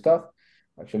Python stuff.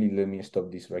 Actually, let me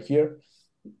stop this right here.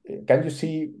 Can you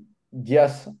see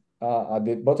just at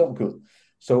the bottom? Cool.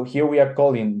 So here we are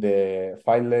calling the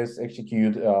fileless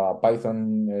execute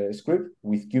Python script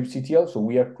with kubectl. So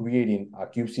we are creating a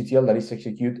kubectl that is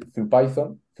executed through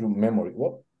Python, through memory.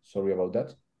 Whoa, sorry about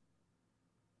that.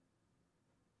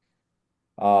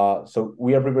 So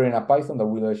we are preparing a Python that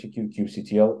will execute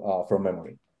kubectl from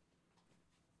memory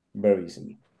very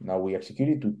easily. Now we execute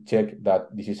it to check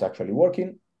that this is actually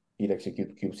working. It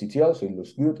executes kubectl, so it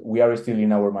looks good. We are still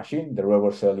in our machine. The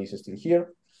reverse shell is still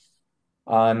here.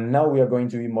 And now we are going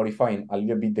to be modifying a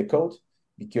little bit the code,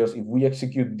 because if we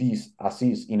execute this as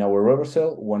is in our reverse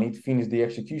shell, when it finishes the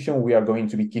execution, we are going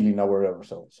to be killing our reverse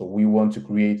shell. So we want to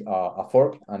create a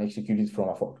fork and execute it from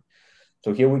a fork.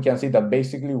 So here we can see that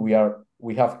basically we have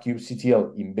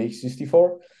kubectl in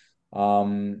base64.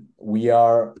 We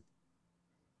are,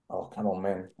 oh, come on,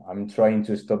 man. I'm trying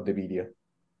to stop the video.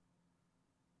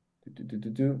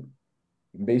 In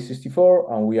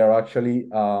base64, and we are actually,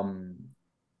 let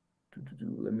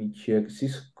me check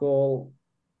syscall.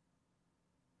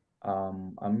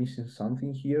 I'm missing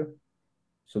something here.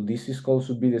 So this syscall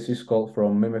should be the syscall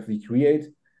from memfd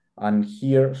create, and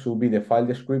here should be the file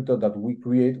descriptor that we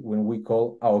create when we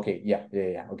call. Oh, okay, yeah,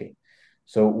 okay.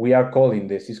 So we are calling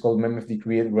the syscall memfd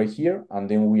create right here, and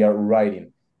then we are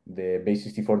writing the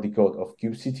base64 decode of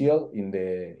kubectl in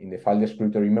the file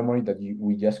descriptor in memory that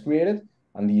we just created,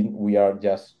 and then we are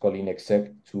just calling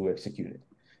exec to execute it.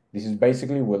 This is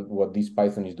basically what this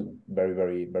Python is doing. Very,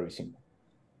 very, very simple.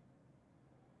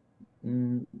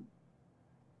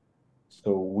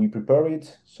 So we prepare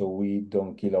it so we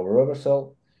don't kill our reverse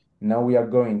shell. Now we are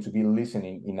going to be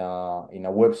listening in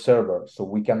a web server so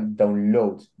we can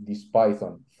download this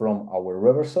Python from our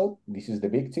reverse shell. This is the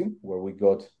victim where we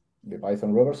got the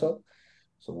Python reverse shell.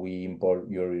 So we import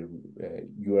your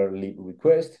URL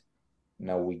request.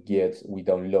 Now we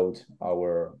download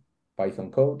our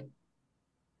Python code,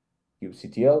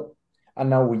 kubectl, and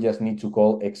now we just need to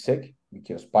call exec,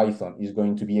 because Python is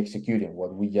going to be executing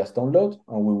what we just download,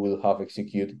 and we will have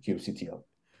execute kubectl.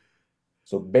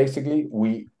 So basically,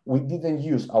 we didn't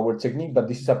use our technique, but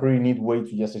this is a pretty neat way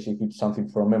to just execute something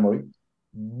from memory.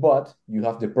 But you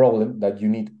have the problem that you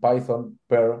need Python,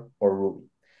 Perl, or Ruby.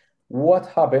 What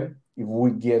happens if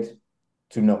we get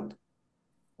to Node?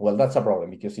 Well, that's a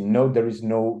problem, because in Node, there is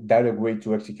no direct way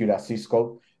to execute a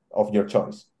syscall of your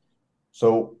choice.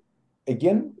 So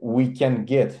again, we can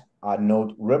get a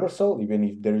Node reverse shell. Even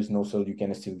if there is no shell, you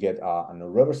can still get a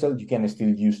Node reverse shell. You can still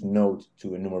use Node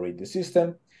to enumerate the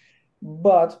system.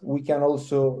 But we can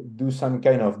also do some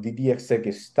kind of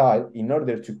ddexec style in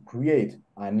order to create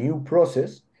a new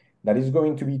process that is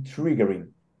going to be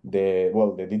triggering the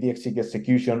ddexec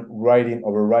execution,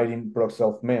 overriding proc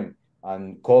self mem,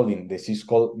 and calling the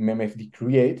syscall memfd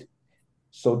create.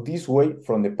 So this way,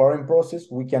 from the parent process,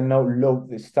 we can now load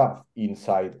the stuff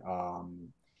inside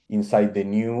the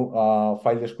new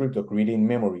file descriptor created in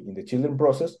memory in the children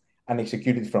process and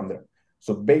execute it from there.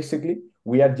 So basically,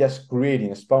 we are just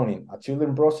spawning a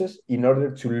children process in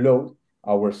order to load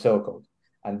our shell code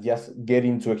and just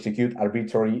getting to execute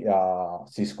arbitrary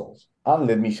syscalls. And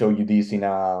let me show you this in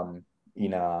a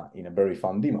very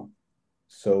fun demo.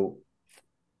 So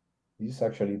this is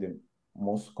actually the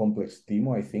most complex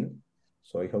demo, I think.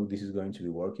 So I hope this is going to be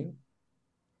working.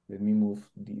 Let me move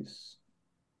this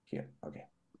here. Okay.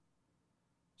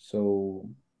 So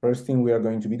first thing we are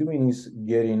going to be doing is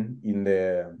getting in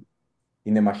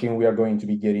the machine, we are going to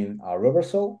be getting a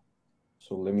reverse shell.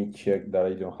 So let me check that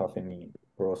I don't have any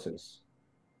process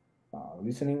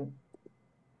listening.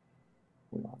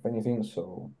 We don't have anything,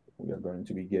 so we are going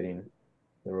to be getting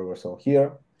the reverse shell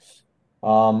here.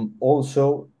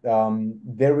 Also,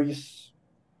 there is,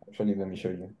 actually, let me show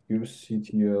you.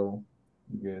 kubectl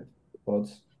get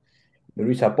pods. There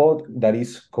is a pod that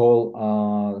is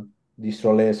called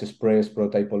Distroless Express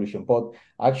Prototype Pollution Pod.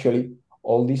 Actually,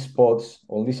 all these pods,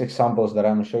 all these examples that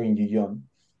I'm showing you, John,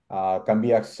 can be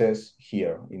accessed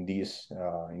here in this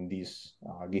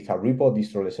GitHub repo,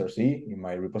 distroless.rc, in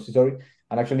my repository.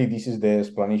 And actually, this is the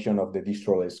explanation of the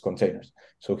distroless containers.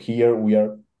 So here we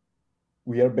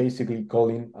are basically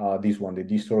calling this one, the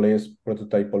distroless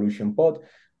prototype pollution pod,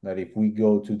 that if we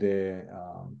go to the,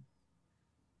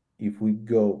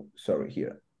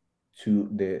 here, to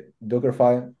the Docker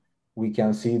file, we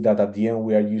can see that at the end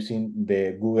we are using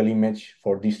the Google image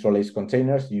for distroless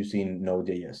containers using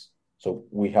Node.js. So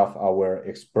we have our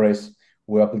Express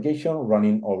web application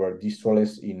running over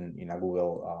distroless in a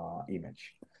Google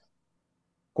image.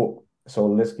 Cool. So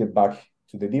let's get back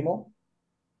to the demo.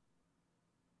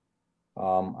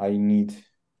 I need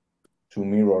to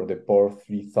mirror the port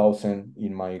 3000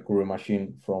 in my current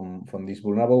machine from this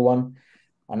vulnerable one.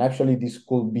 And actually, this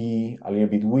could be a little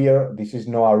bit weird. This is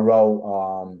not a raw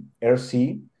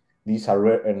RC. These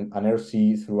are an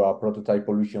RC through a prototype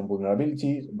pollution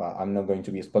vulnerability, but I'm not going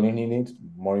to be explaining it.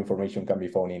 More information can be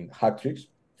found in Hacktricks,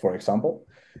 for example.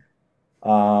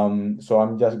 So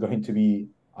I'm just going to be,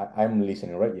 I'm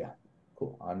listening, right? Yeah,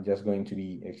 cool. I'm just going to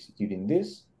be executing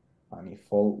this. And if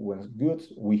all went good,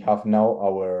 we have now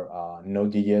our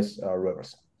Node.js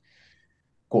reverse.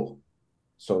 Cool.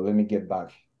 So let me get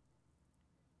back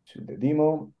to the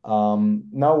demo.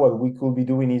 Now what we could be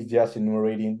doing is just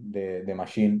enumerating the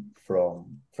machine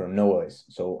from Node.js.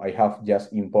 So I have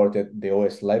just imported the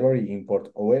OS library, import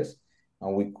OS,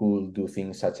 and we could do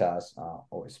things such as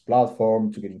OS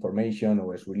platform to get information,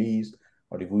 OS release,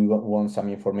 or if we want some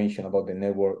information about the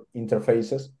network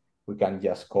interfaces, we can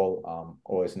just call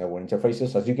OS network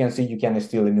interfaces. As you can see, you can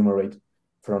still enumerate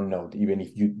from Node, even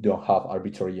if you don't have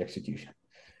arbitrary execution.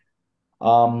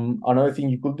 Another thing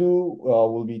you could do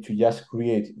will be to just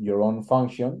create your own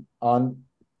function and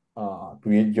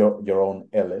create your own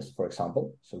ls, for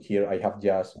example. So here I have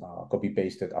just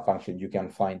copy-pasted a function you can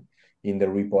find in the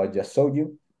repo I just showed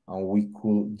you, and we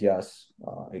could just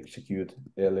execute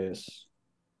ls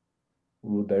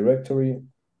root directory,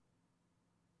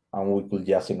 and we could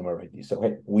just enumerate this. So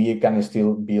hey, we can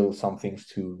still build some things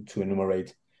to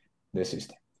enumerate the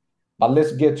system. But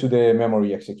let's get to the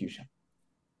memory execution.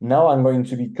 Now I'm going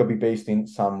to be copy-pasting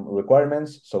some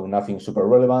requirements, so nothing super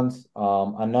relevant,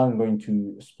 and now I'm going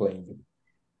to explain you.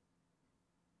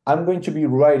 I'm going to be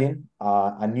writing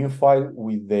a new file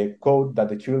with the code that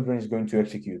the children is going to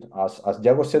execute. As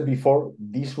Yago said before,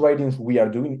 these writings we are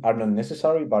doing are not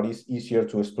necessary, but it's easier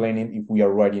to explain it if we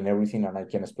are writing everything and I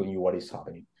can explain you what is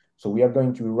happening. So we are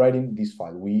going to be writing this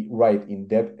file. We write in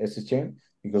deb schain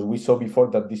because we saw before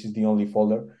that this is the only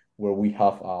folder where we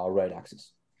have write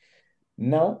access.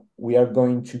 Now we are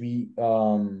going to be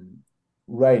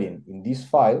writing in this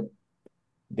file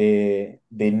the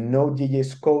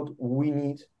Node.js code we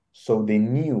need. So the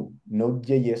new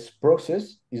Node.js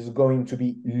process is going to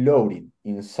be loading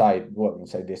inside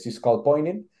the syscall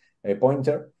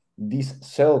pointer, this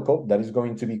shell code that is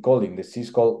going to be calling the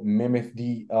syscall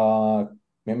memfd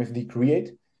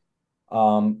create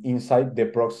inside the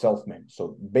proc self-mem.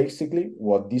 So basically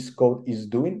what this code is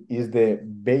doing is the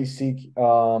basic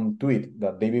tweet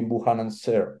that David Buchanan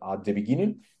shared at the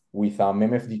beginning with a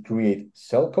memfd create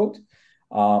shell code,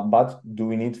 but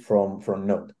doing it from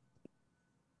Node.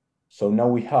 So now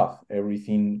we have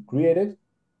everything created.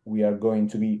 We are going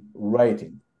to be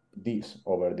writing this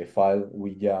over the file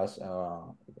we just,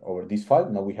 over this file.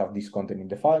 Now we have this content in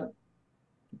the file.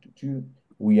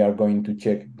 We are going to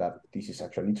check that this is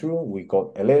actually true. We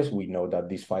call ls, we know that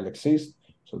this file exists,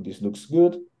 so this looks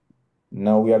good.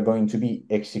 Now we are going to be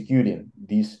executing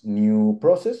this new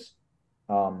process,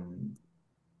 and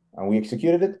we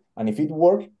executed it, and if it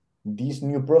worked, this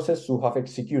new process should have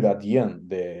executed at the end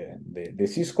the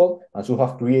syscall and should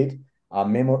have created a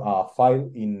file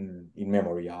in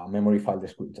memory, a memory file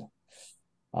descriptor.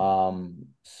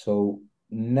 So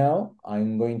now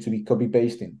I'm going to be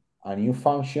copy-pasting a new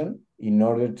function in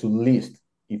order to list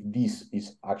if this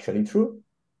is actually true.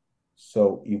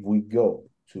 So if we go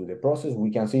to the process,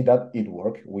 we can see that it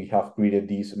worked. We have created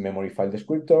this memory file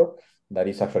descriptor that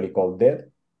is actually called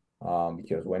dead,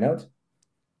 because why not?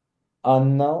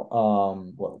 And now,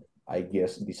 well, I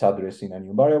guess this address in a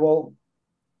new variable.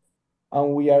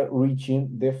 And we are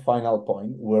reaching the final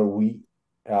point where we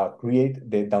create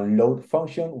the download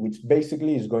function, which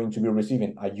basically is going to be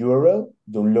receiving a URL,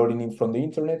 downloading it from the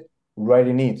internet,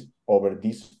 writing it over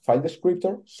this file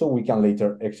descriptor so we can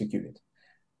later execute it.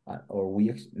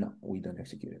 No, we don't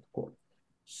execute it. Cool.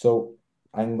 So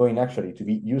I'm going actually to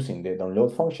be using the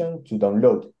download function to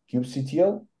download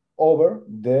kubectl over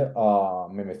the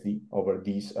memfd, over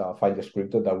this file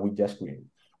descriptor that we just created.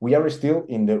 We are still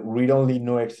in the read-only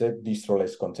no-exec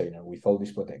distroless container with all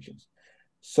these protections.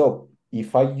 So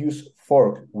if I use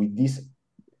fork with this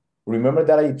Remember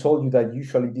that I told you that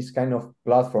usually these kind of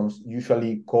platforms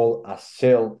usually call a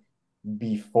shell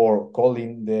before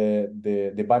calling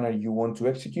the binary you want to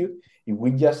execute. If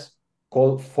we just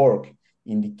call fork,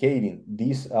 indicating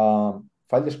this file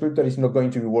descriptor is not going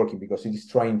to be working because it is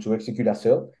trying to execute a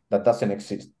shell that doesn't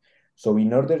exist. So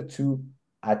in order to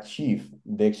achieve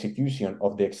the execution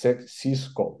of the exec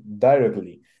syscall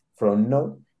directly from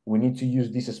Node, we need to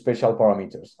use these special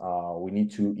parameters. We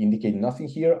need to indicate nothing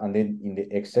here, and then in the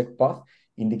exec path,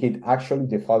 indicate actually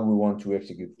the file we want to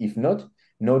execute. If not,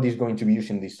 Node is going to be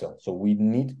using this cell. So we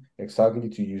need exactly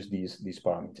to use these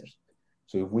parameters.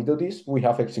 So if we do this, we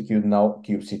have executed now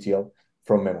kubectl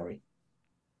from memory.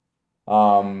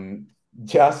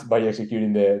 Just by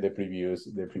executing the previous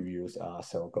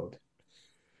cell code.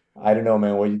 I don't know,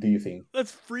 man. What do you think?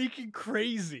 That's freaking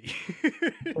crazy.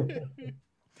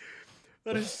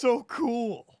 That is so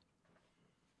cool.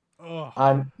 Oh.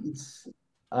 And it's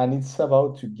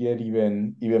about to get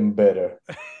even better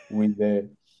with the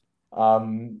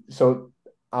so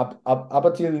up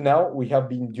until now we have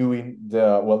been doing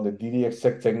the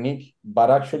DDExec technique,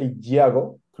 but actually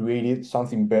Diago created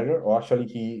something better, or actually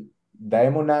he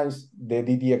daemonized the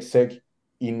DDExec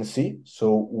in C,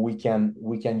 so we can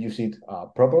use it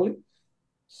properly.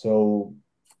 So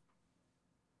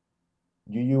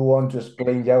do you want to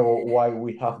explain, Diago, why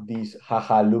we have this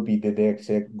haha loopy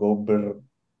DDExec go brr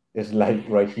slide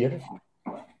right here?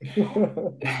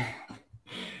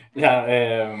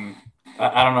 Yeah,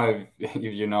 I don't know if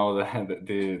you know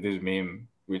this meme,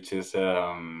 which is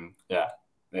no,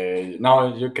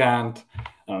 you can't.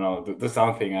 I don't know, do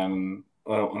something, and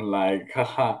like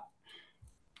haha,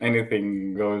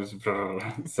 anything goes.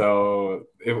 So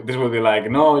this will be like,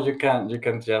 no, you can't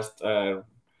just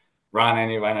run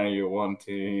any binary you want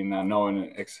in a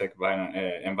non-exec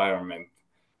binary environment.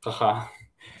 Haha,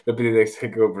 repeated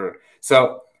exec over.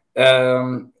 So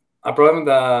a problem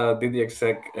that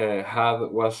DDExec had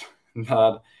was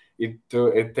that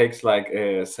it takes like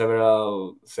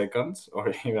several seconds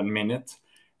or even minutes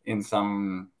in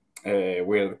some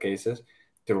weird cases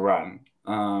to run,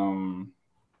 and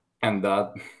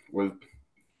that will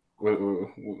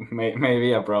may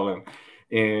be a problem.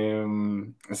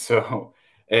 So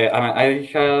and I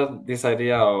had this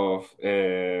idea of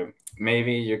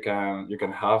maybe you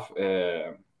can have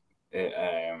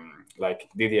like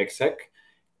DDExec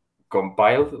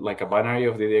compiled like a binary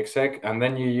of DDExec, and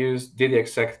then you use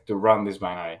DDExec to run this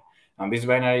binary, and this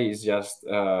binary is just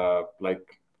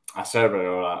like a server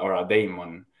or a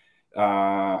daemon,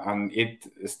 and it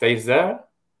stays there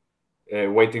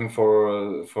waiting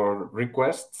for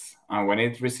requests, and when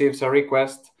it receives a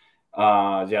request,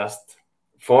 just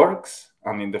forks,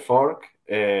 and in the fork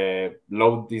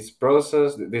load this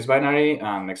binary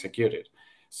and execute it.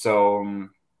 So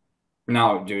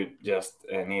now you just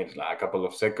need like a couple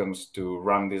of seconds to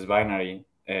run this binary,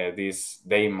 this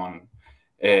daemon,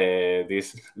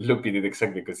 this loopy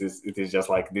DDExec, because it is just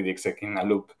like DDExec in a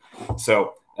loop.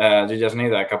 So you just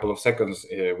need a couple of seconds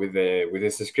with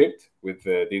this script, with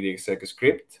the DDExec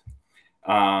script,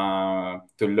 to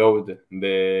load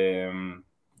the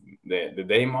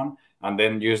daemon, and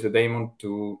then use the daemon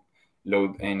to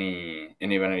load any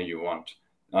binary you want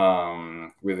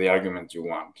with the argument you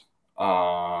want.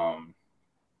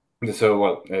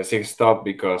 So six stop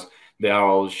because they are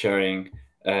all sharing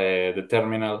the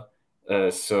terminal.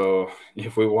 So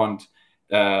if we want,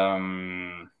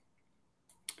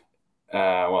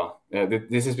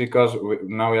 this is because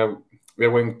now we are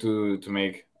going to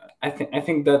make. I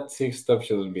think that six stop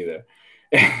shouldn't be there.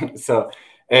 So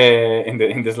in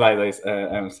the slide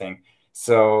I'm saying.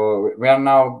 So we are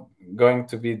now going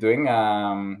to be doing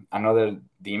another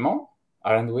demo,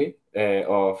 aren't we?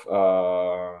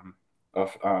 Another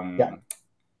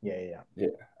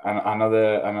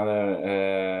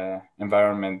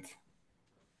environment.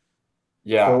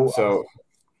 Yeah. So.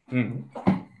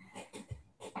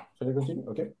 Shall I continue?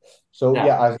 Okay. So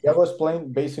yeah, as I was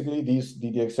explained, basically this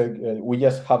DDExec, we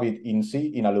just have it in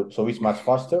C in a loop, so it's much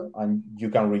faster and you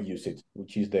can reuse it,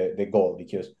 which is the goal,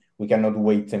 because we cannot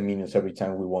wait 10 minutes every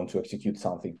time we want to execute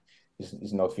something.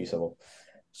 It's not feasible.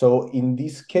 So in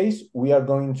this case, we are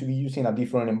going to be using a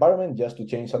different environment just to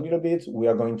change a little bit. We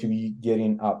are going to be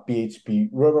getting a PHP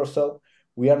reversal.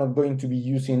 We are not going to be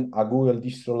using a Google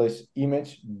distroless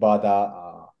image, but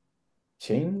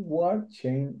ChainGuard.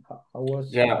 How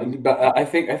was? Yeah, but I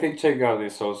think ChainGuard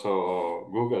is also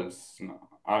Google's,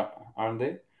 aren't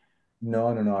they?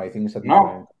 No. I think it's a different.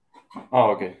 No.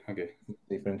 Oh, okay.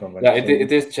 Different company. Yeah,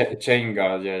 it is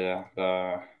ChainGuard.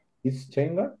 Yeah. It's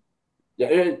ChainGuard.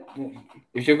 Yeah.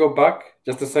 If you go back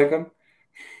just a second.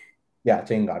 Yeah,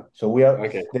 chain guard. So we are.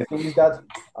 Okay. The thing is that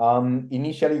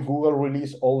initially Google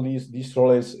released all these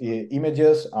distro-less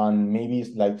images, and maybe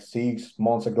it's like 6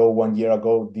 months ago, 1 year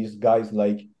ago, these guys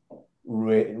like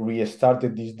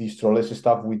restarted this distro-less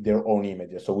stuff with their own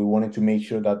images. So we wanted to make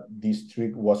sure that this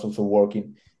trick was also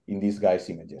working in these guys'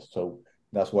 images. So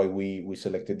that's why we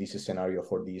selected this scenario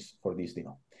for this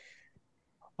demo.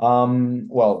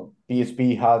 Well,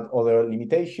 PHP had other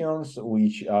limitations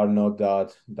which are not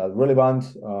that relevant.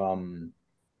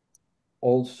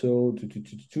 Also,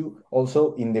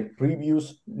 also in the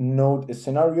previous node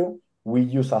scenario, we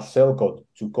use a cell code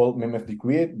to call memfd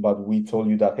create, but we told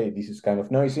you that, hey, this is kind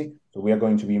of noisy, so we are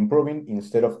going to be improving.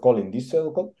 Instead of calling this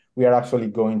cell code, we are actually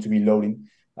going to be loading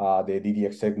the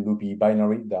ddexec loopy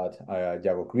binary that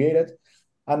Yago created.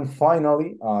 And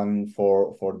finally,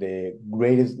 for the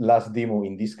greatest last demo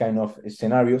in this kind of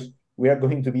scenarios, we are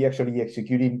going to be actually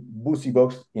executing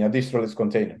BusyBox in a distroless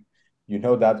container. You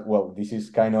know that, well, this is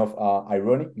kind of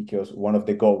ironic because one of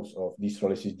the goals of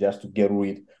distroless is just to get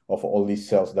rid of all these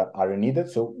cells that aren't needed.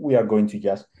 So we are going to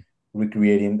just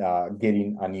recreating,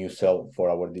 getting a new cell for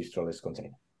our distroless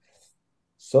container.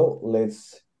 So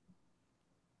let's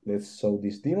show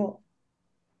this demo.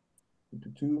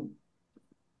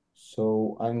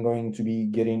 So I'm going to be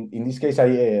getting, in this case,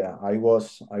 I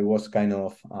was kind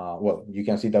of, well, you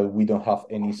can see that we don't have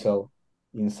any cell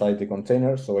inside the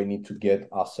container, so I need to get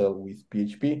a cell with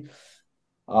PHP.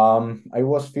 I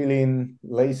was feeling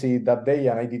lazy that day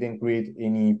and I didn't create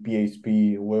any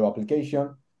PHP web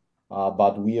application,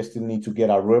 but we still need to get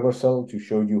a reversal to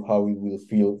show you how it will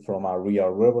feel from a real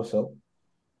reversal.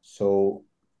 So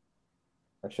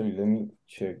actually, let me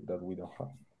check that we don't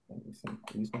have anything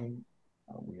listening.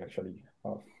 We actually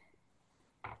have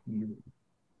 3,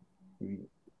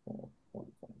 4, 5.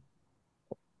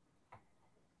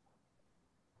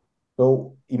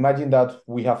 So imagine that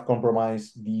we have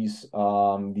compromised this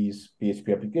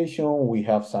PHP application. We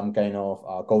have some kind of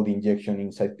code injection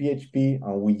inside PHP,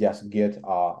 and we just get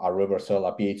a reversal,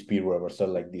 a PHP reversal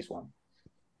like this one.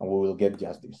 And we will get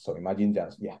just this. So imagine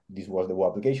just, yeah, this was the web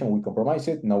application. We compromised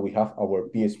it. Now we have our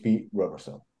PHP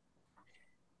reversal.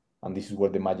 And this is where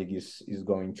the magic is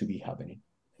going to be happening.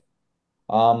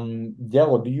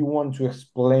 Diego, do you want to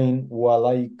explain while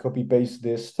I copy paste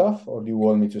this stuff, or do you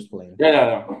want me to explain?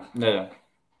 Yeah.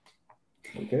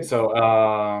 Okay. So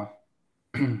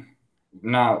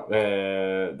now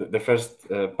the first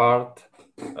part,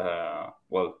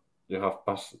 well, you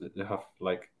have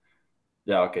like,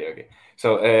 yeah, okay.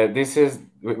 So this is,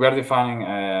 we are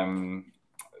defining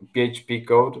PHP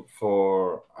code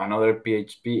for another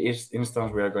PHP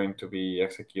instance we are going to be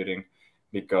executing,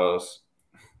 because,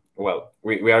 well,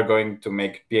 we are going to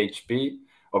make PHP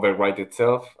overwrite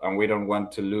itself, and we don't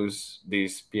want to lose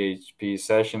this PHP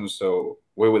session, so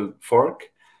we will fork.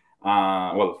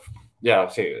 Well, yeah,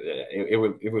 see, it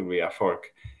will be a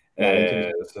fork.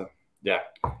 So yeah,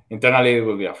 internally it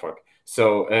will be a fork.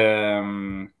 So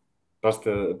pass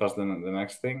the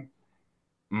next thing.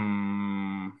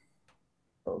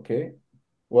 Okay.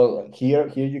 Well, here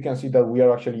you can see that we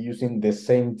are actually using the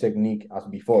same technique as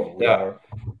before.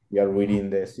 We are reading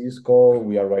the syscall,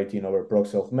 we are writing over proc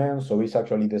self-man, so it's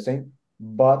actually the same,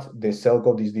 but the cell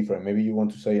code is different. Maybe you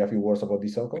want to say a few words about the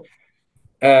cell code?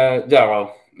 Yeah,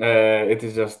 well, it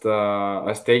is just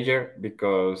a stager,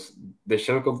 because the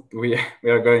shellcode we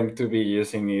are going to be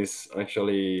using is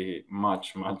actually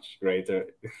much greater.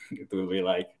 It will be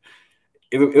like,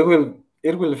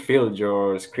 it will fill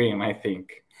your screen, I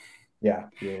think. Yeah.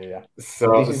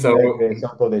 So this is like the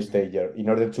cell code stager in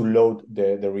order to load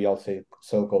the real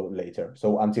cell code later.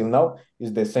 So until now,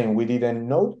 it's the same. We didn't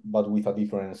node, but with a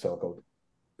different cell code.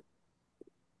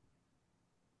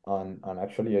 And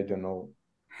actually, I don't know.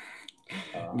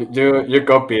 You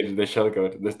copied the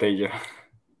shellcode, the stager.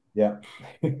 Yeah.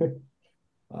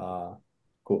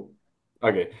 Cool.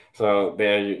 Okay, so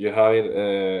there you have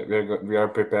it. We are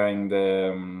preparing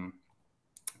the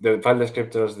file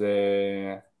descriptors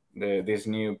this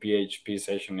new PHP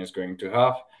session is going to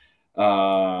have.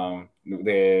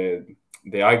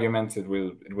 The arguments, it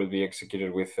will be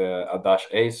executed with a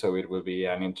 -a, so it will be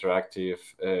an interactive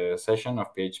session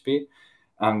of PHP,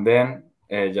 and then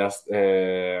just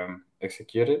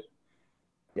execute it.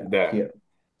 Yeah, there. here.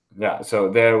 Yeah, so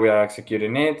there we are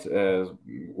executing it.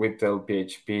 We tell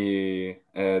PHP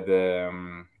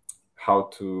how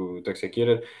to execute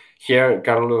it. Here,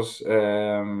 Carlos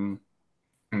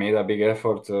made a big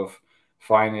effort of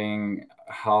finding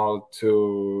how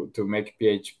to make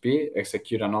PHP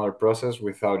execute another process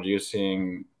without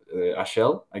using a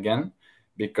shell again,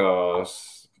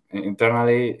 because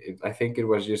internally I think it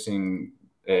was using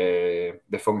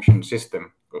the function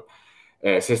system.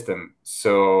 system.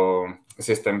 So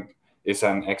system is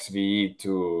an XVE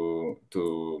to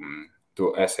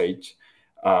SH.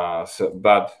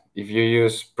 But if you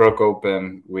use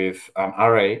proc-open with an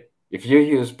array, if you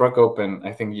use proc-open,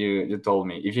 I think you told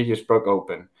me, if you use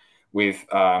proc-open with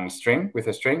a string,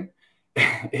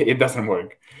 it doesn't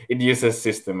work. It uses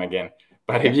system again.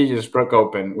 But if you use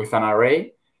proc-open with an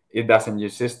array, it doesn't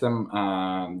use system,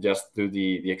 just do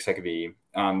the execve.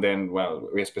 And then, well,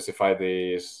 we specify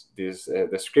these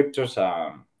descriptors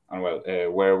and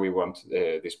where we want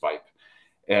this pipe.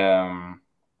 And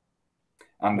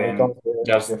then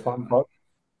just the fun part.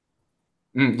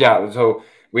 yeah, so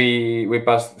we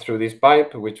pass through this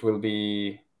pipe, which will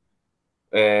be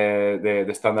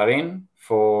the standard in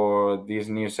for this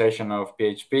new session of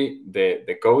PHP.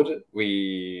 The code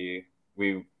we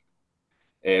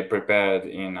prepared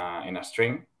in a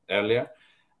string earlier,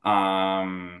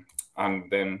 and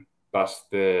then pass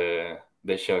the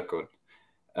shellcode.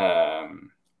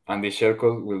 And the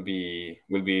shellcode will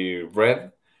be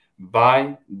read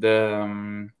by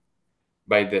the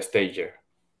stager.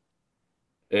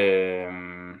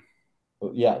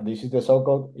 Yeah, this is the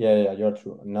shellcode. Yeah, you're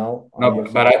true. Now, no,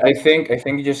 but I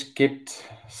think you skipped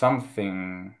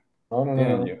something.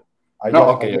 No. You? I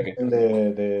okay.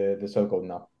 The shellcode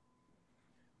now.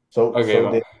 So,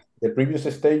 okay, the previous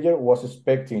stager was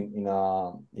expecting in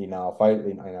a file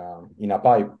in a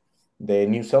pipe the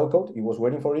new shellcode. It was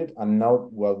waiting for it, and now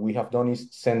what we have done is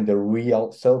send the real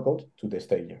shellcode to the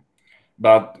stager.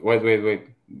 But wait.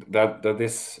 That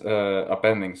is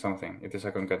appending something. It is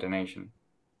a concatenation.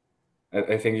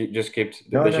 I think you just skipped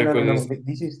the shellcode. No.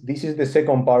 This is the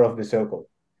second part of the shellcode.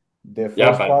 The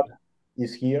first part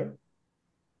is here.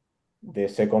 The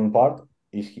second part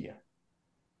is here.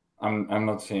 I'm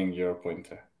not seeing your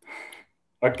pointer.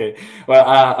 Okay, well,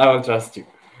 I will trust you.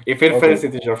 If it fails,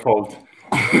 it is your fault.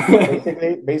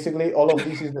 basically, all of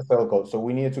this is the shellcode. So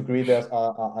we needed to create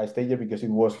a stager because it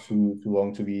was too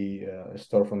long to be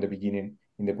stored from the beginning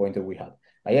in the pointer we had.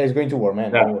 Yeah, it's going to work,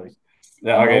 man. Yeah. No worries.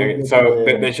 Yeah, okay. So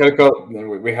the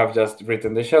shellcode, we have just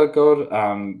written the shellcode.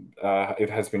 It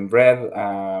has been read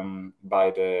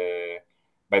by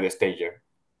the stager.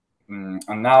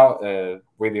 And now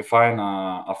we define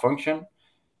a function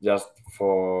just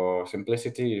for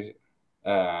simplicity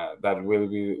that we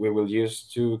will use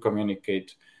to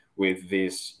communicate with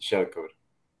this shellcode.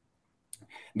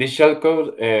 This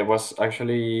shellcode was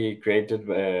actually created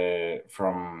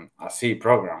from a C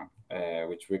program,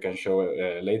 which we can show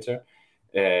later.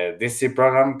 This C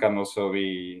program can also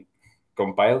be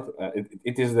compiled.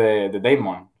 It is the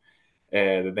daemon,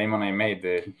 I made,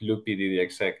 the loopy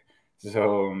ddexec.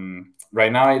 So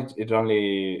right now it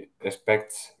only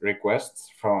expects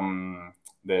requests from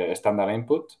the standard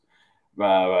input,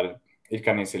 but it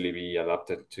can easily be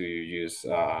adapted to use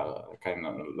kind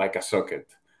of like a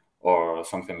socket or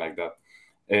something like that.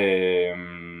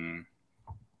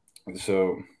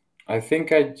 So I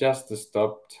think I just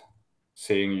stopped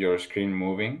seeing your screen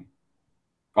moving.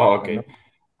 Oh, okay.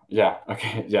 Yeah,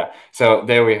 okay, yeah. So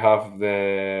there we have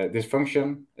this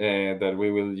function that we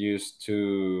will use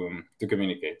to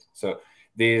communicate. So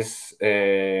this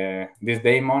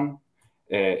daemon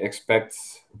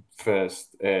expects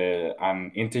first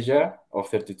an integer of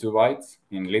 32 bytes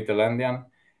in little endian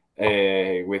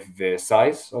with the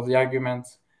size of the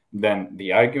argument, then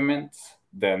the argument,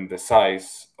 then the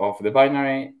size of the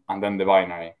binary, and then the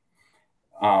binary.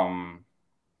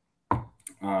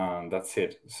 That's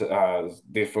it. So,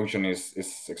 this function is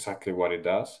exactly what it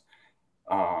does.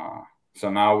 So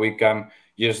now we can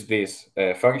use this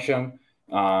function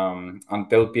and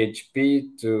tell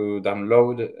PHP to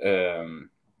download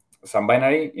some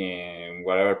binary in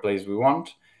whatever place we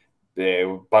want. They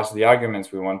pass the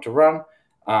arguments we want to run.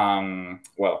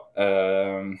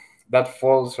 That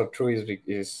false or true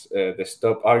is the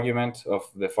stop argument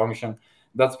of the function.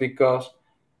 That's because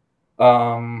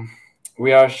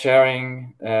we are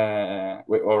sharing,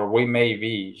 or we may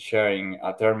be sharing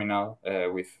a terminal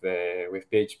with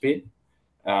PHP,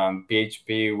 and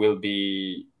PHP will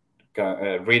be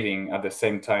reading at the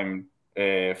same time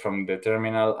from the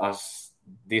terminal as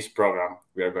this program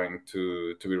we are going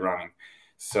to be running.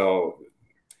 So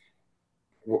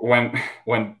when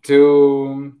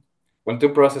two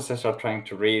processes are trying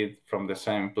to read from the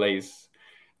same place,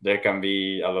 there can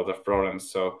be a lot of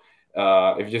problems. So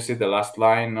if you see the last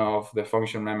line of the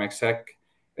function memexec,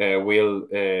 we'll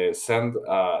send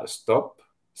a stop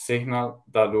signal.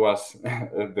 That was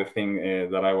the thing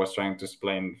that I was trying to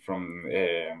explain from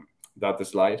that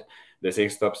slide, the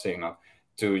sig stop signal,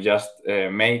 to just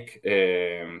make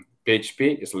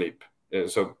PHP sleep.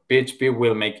 So PHP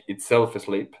will make itself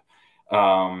sleep.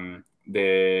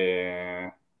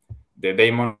 The the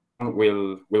daemon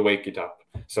will wake it up.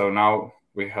 So now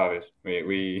we have it.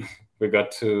 We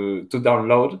got to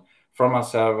download from a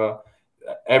server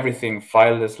everything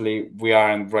filelessly. We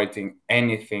aren't writing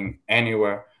anything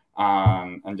anywhere,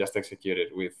 and just execute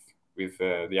it with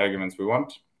the arguments we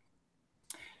want.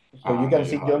 So you can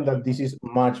see, John, that this is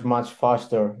much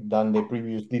faster than the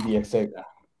previous DDXX.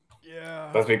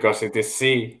 Yeah. That's because it is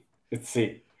C. It's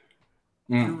C.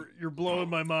 You're blowing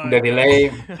my mind. The delay,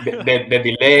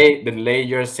 the delay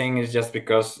you're seeing is just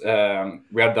because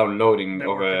we are downloading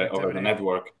Network over the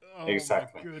network. Oh,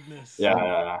 exactly. My goodness.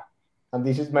 Yeah. And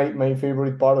this is my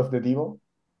favorite part of the demo,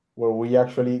 where we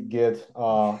actually get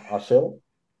a shell,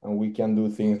 and we can do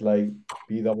things like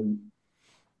PW.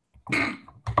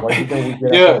 Why didn't we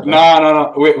get a shell?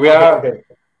 No. We are. Okay.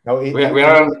 No, we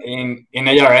are in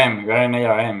ARM. We are in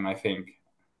ARM, I think.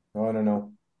 No.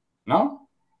 No? No.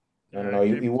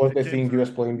 It was the thing you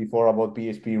explained before about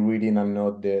PSP reading and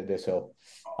not the cell.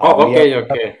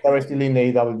 Okay. We're still in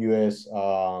the AWS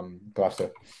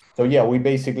cluster. So yeah, we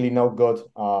basically now got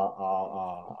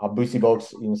a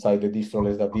BusyBox inside the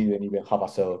distro that didn't even have a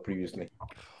cell previously.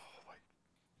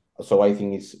 So I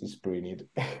think it's pretty neat.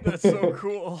 That's so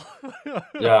cool.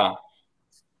 Yeah.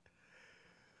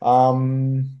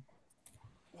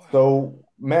 So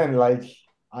man, like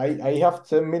I have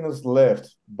 10 minutes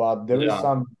left, but there is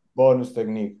some bonus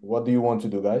technique. What do you want to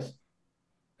do, guys?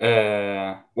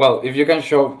 Well, if you can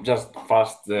show just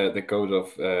fast the code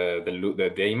of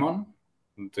the daemon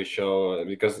to show,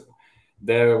 because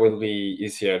there will be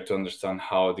easier to understand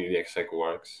how the exec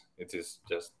works. It is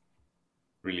just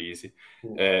really easy.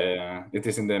 It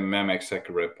is in the memexec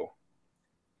repo.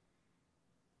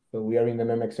 So we are in the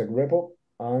memexec repo,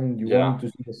 and you want to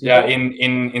see the sequence?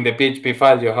 In the PHP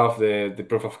file you have the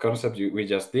proof of concept we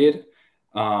just did.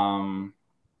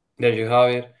 There you have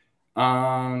it,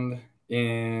 and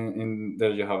in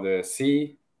there you have the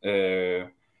C.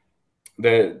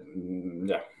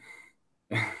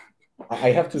 I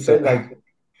have to say, like,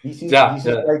 this is like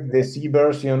the C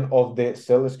version of the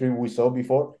cell script we saw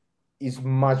before. Is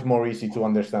much more easy to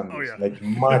understand this. Like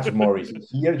much more easy.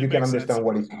 Here you can understand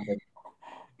what is happening.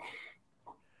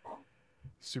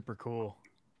 Super cool.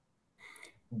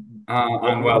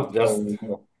 And well, just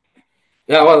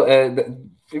well,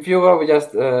 if you go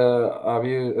just a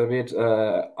bit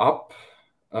up,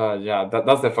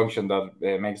 that's the function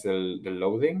that makes the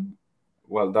loading.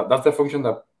 Well, that's the function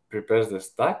that prepares the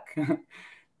stack.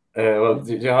 Well,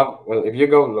 you have, well, if you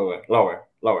go lower, go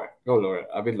lower,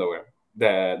 a bit lower,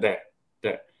 there.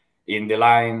 In the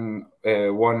line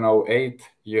 108,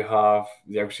 you have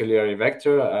the auxiliary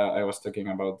vector I was talking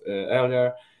about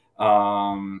earlier.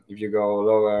 If you go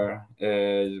lower,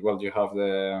 well, you have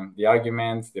the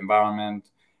arguments, the environment,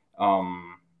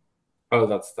 all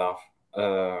that stuff.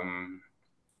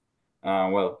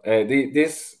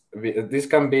 This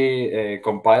can be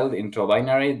compiled into a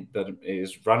binary that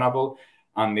is runnable,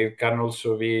 and it can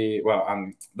also be, well,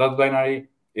 and that binary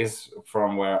is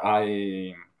from where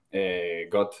I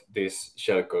got this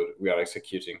shellcode we are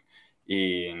executing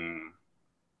in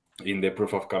the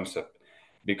proof of concept,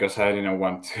 because I didn't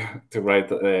want to write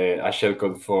a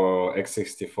shellcode for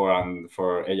x64 and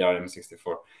for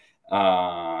ARM64.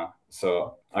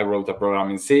 So I wrote a program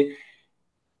in C.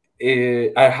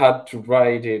 I had to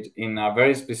write it in a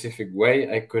very specific way.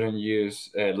 I couldn't use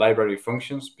library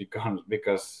functions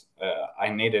because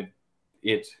I needed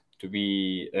it to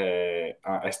be a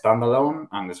standalone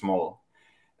and small.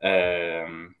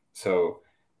 So,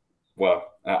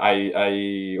 well,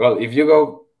 if you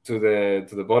go to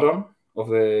the bottom of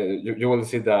you will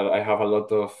see that I have a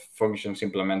lot of functions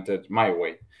implemented my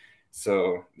way.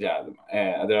 So yeah,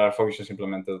 there are functions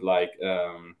implemented like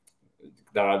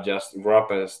that are just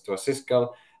wrappers to a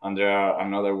syscall, and there are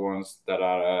another ones that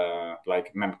are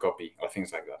like memcopy or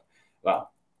things like that.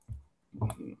 Well,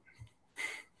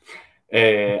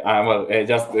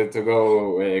 just to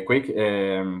go quick,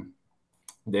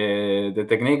 the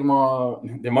technique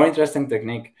the more interesting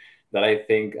technique that I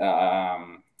think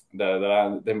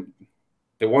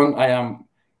the one I am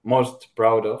most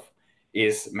proud of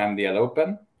is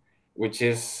memdlopen, which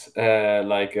is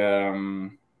like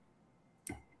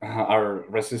our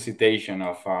resuscitation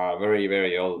of a very,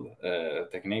 very old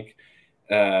technique.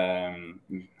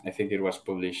 I think it was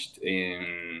published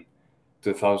in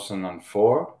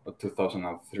 2004 or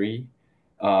 2003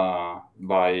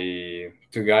 by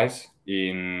two guys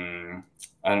in,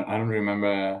 I don't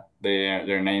remember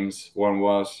their names. One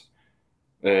was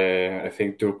I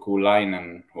think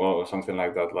Turkulainen or something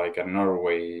like that, like a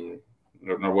Norwegian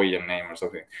name or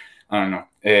something. I don't know.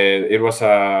 It was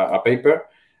a paper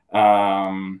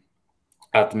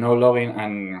at no login,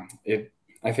 and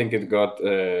I think it got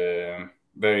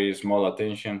very small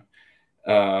attention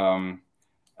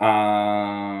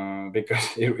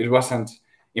because it wasn't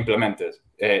implemented.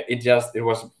 It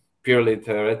was purely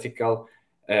theoretical.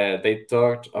 They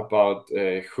talked about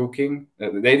hooking.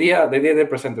 The idea they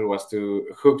presented was to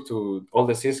hook to all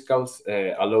the syscalls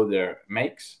a loader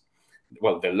makes.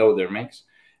 Well, the loader makes,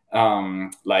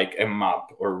 like a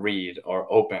map or read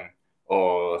or open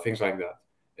or things like that.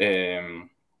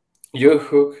 You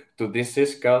hook to this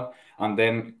syscall and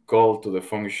then call to the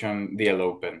function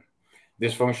dlopen.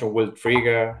 This function will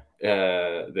trigger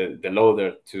the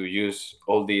loader to use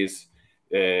all these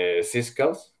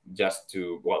syscalls just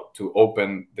to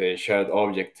open the shared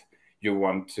object you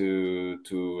want to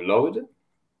load,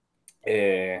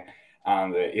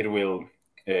 and it will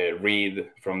read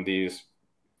from this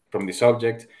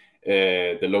object.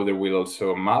 The loader will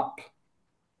also map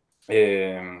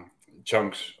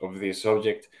chunks of this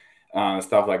object and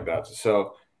stuff like that.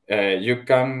 So you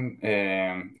can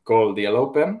call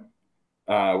dlopen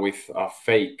with a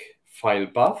fake file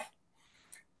path.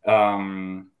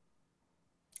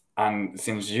 And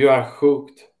since you are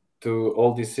hooked to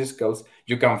all these syscalls,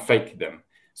 you can fake them.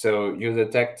 So you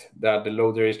detect that the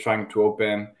loader is trying to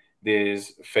open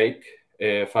this fake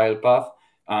file path.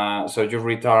 So you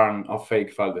return a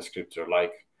fake file descriptor,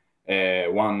 like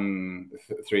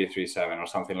 1337 or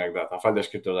something like that, a file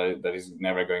descriptor that is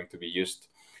never going to be used.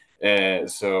 Well,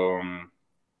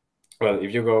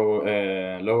 if you go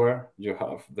lower, you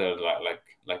have the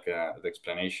the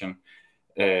explanation.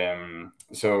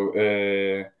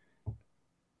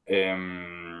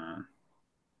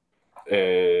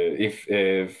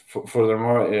 If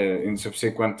furthermore in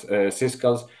subsequent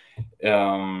syscalls,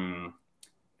 the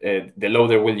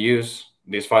loader will use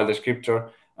this file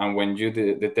descriptor, and when you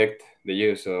detect the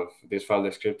use of this file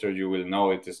descriptor, you will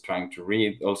know it is trying to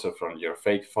read also from your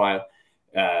fake file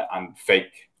and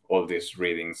fake all these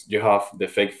readings. You have the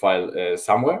fake file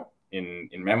somewhere in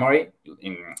memory,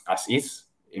 as is,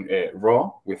 in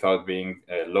raw, without being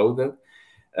loaded,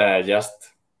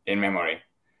 just in memory,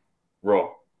 raw.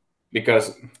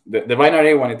 Because the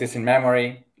binary, when it is in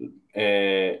memory,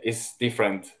 is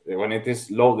different. When it is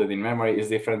loaded in memory, is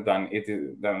different than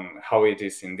how it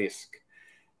is in disk.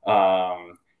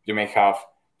 You may have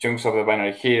chunks of the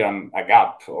binary here and a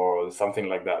gap or something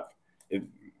like that.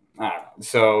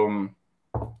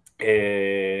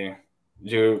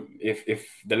 If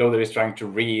the loader is trying to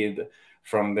read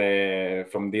from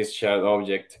this shared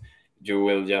object, you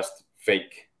will just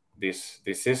fake this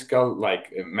syscall,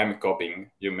 like mem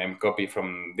copying. You mem copy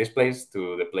from this place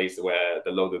to the place where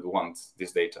the loader wants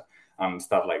this data and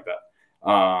stuff like that.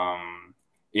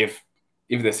 If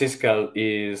the syscall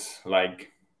is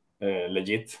like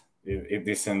legit, it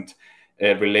isn't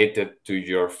related to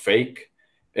your fake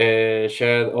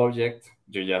shared object,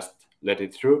 you just let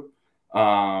it through.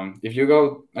 If you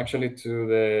go actually to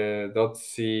the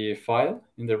 .c file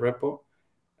in the repo,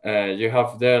 you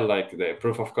have there like the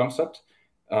proof of concept.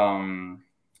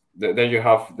 There you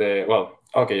have the, well,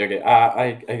 okay.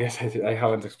 I guess I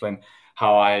haven't explained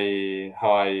how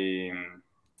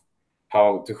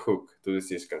to hook to the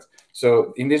syscalls.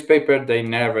 So in this paper, they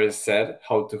never said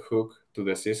how to hook to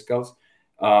the syscalls.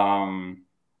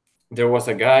 There was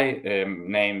a guy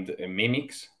named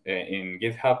Mimix in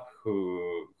GitHub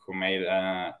who made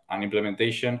an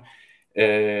implementation,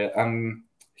 and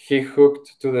he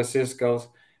hooked to the syscalls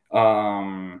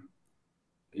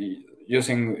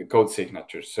using code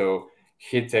signatures. So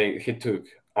he took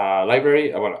a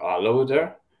library, a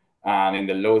loader, and in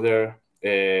the loader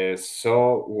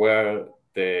saw where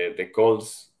the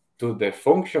calls to the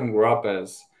function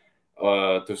wrappers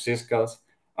to syscalls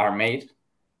are made,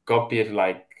 copied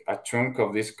like a chunk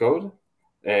of this code,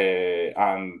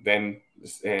 and then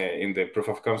in the proof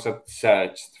of concept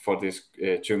searched for this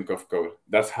chunk of code.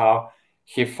 That's how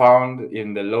he found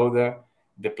in the loader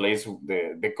the place,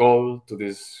 the call to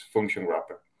this function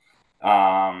wrapper,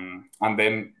 and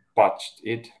then patched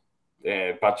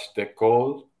the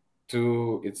call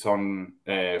to its own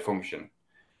function.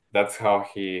 That's how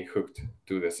he hooked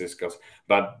to the syscalls.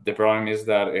 But the problem is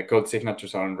that code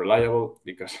signatures are unreliable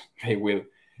because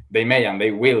they may and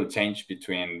they will change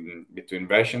between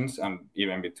versions and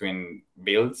even between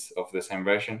builds of the same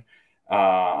version.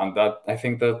 And that, I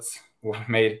think that's what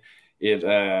made it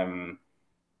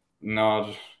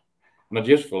not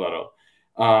useful at all.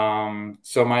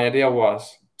 So my idea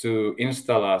was to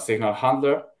install a signal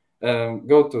handler.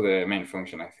 Go to the main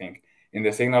function, I think. In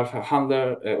the signal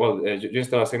handler, you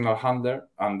install a signal handler,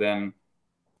 and then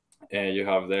you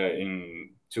have there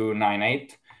in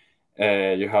 298,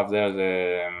 you have there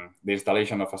the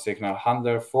installation of a signal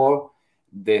handler for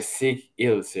the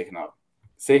sig-il signal.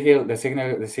 signal,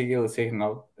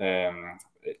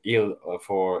 ill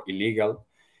for illegal,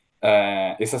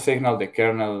 is a signal the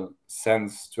kernel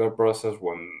sends to a process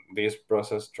when this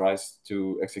process tries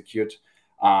to execute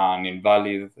an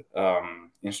invalid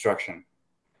instruction.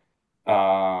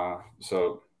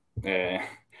 So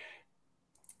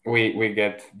we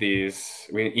get this,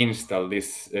 we install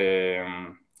this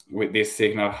with this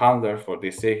signal handler for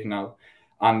this signal,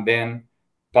 and then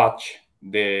patch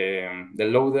the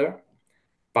loader,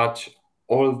 patch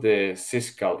all the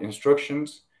syscall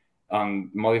instructions and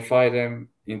modify them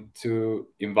into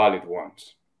invalid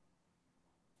ones.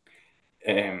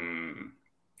 And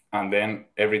then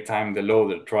every time the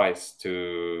loader tries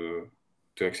to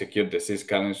execute the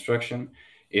syscall instruction,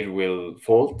 it will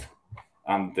fault,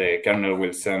 and the kernel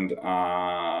will send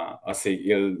a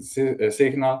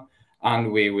signal,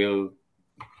 and we will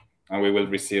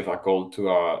receive a call to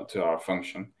our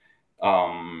function.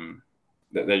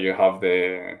 There you have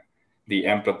the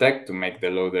mprotect to make the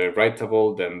loader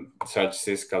writable. Then search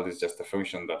syscall is just a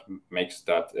function that makes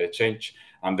that change,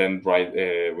 and then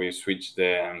we switch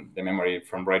the memory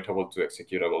from writable to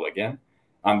executable again,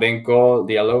 and then call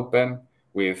dlopen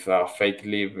with a fake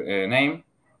lib name,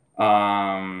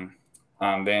 and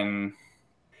then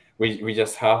we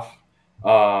just have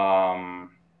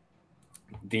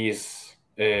this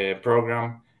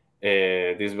program,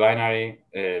 this binary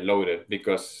loaded,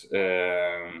 because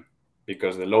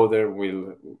the loader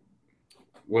will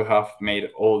have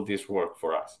made all this work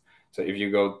for us. So if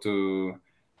you go to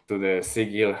the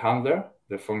sigil handler,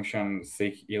 the function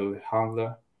sigil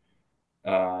handler,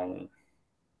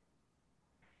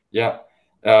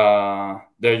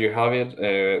 there you have it.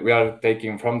 We are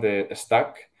taking from the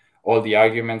stack all the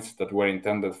arguments that were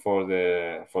intended for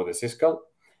the syscall,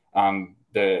 and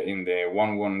in the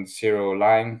 110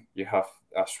 line you have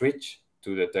a switch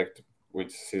to detect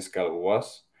which syscall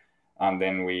was, and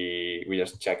then we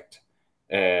just checked.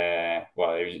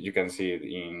 Well, you can see it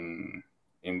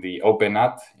in the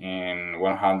openat in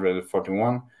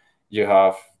 141. You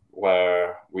have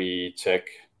where we check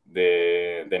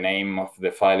the name of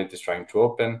the file it is trying to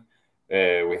open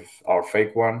with our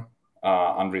fake one,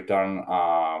 and return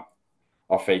a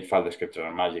fake file descriptor,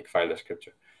 a magic file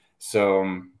descriptor.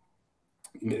 So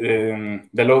the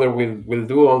loader will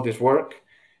do all this work,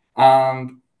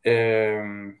 and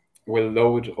will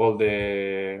load all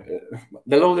the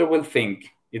loader will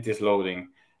think it is loading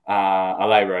a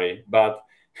library, but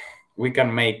we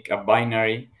can make a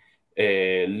binary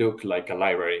look like a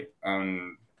library,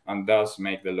 and thus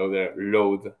make the loader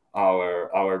load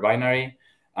our binary,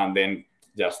 and then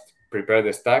just prepare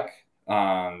the stack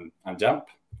and jump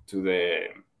to the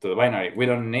binary. We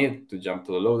don't need to jump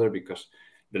to the loader because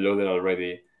the loader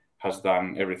already has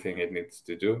done everything it needs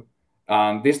to do.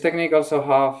 And this technique also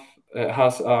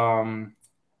has an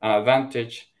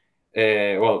advantage.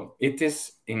 Well, it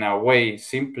is in a way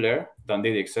simpler than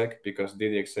ddexec, because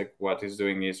ddexec, what it's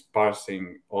doing is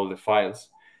parsing all the files,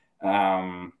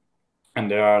 and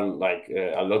there are like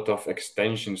a lot of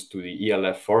extensions to the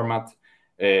ELF format,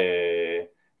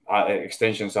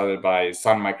 extensions added by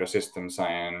Sun Microsystems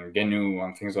and GNU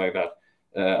and things like that.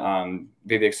 And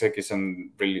ddexec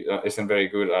isn't very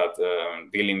good at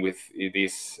dealing with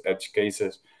these edge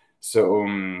cases. So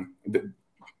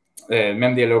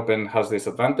memdlopen has this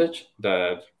advantage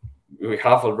that we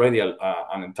have already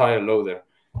an entire loader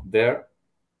there,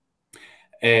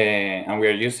 and we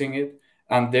are using it.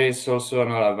 And there is also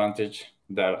another advantage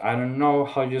that I don't know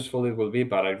how useful it will be,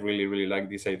 but I really like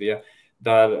this idea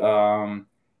that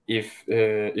if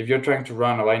you're trying to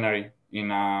run a binary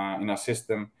in a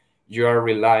system, you are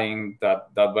relying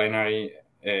that binary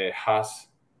has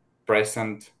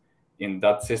present in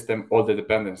that system all the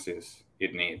dependencies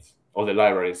it needs, all the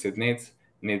libraries it needs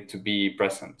need to be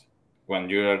present when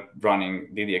you're running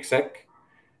ddexec,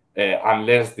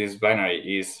 unless this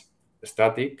binary is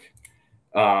static.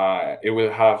 It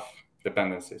will have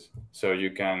dependencies, so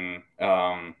you can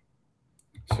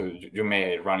so you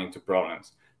may run into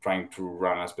problems trying to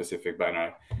run a specific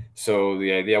binary. So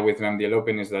the idea with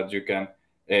memdlopen is that you can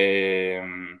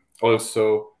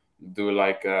also do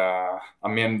like a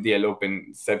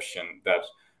memdlopenception, that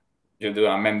you do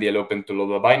a memdlopen to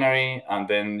load a binary, and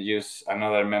then use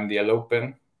another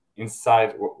memdlopen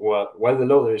inside while the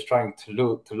loader is trying to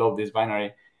load this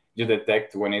binary. You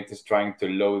detect when it is trying to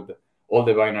load all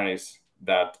the binaries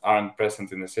that aren't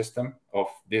present in the system of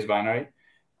this binary,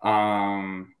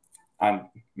 and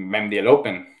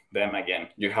memdlopen them again.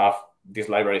 You have these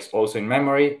libraries also in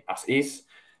memory as is,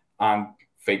 and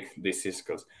fake these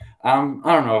syscalls. I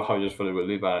don't know how useful it will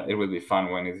be, but it will be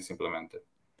fun when it is implemented.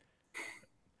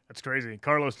 That's crazy.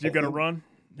 Carlos, you got to run?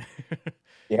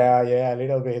 Yeah, a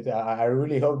little bit. I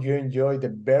really hope you enjoyed the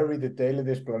very detailed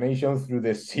explanation through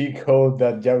the C code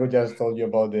that Jago just told you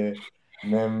about the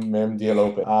memdl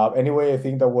open. Anyway, I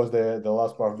think that was the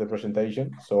last part of the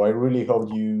presentation. So I really hope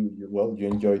you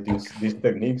enjoyed these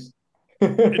techniques.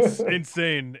 It's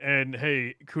insane. And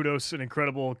hey, kudos and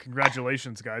incredible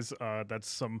congratulations, guys. That's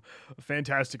some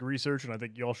fantastic research, and I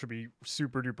think you all should be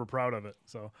super duper proud of it.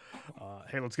 So,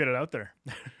 hey, let's get it out there.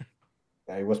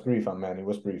 Yeah, it was pretty fun, man. It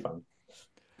was pretty fun.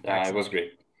 Yeah, Excellent. it was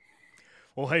great.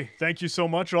 Well, hey, thank you so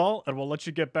much, all, and we'll let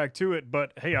you get back to it.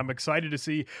 But hey, I'm excited to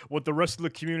see what the rest of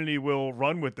the community will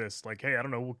run with this. Like, hey, I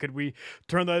don't know, could we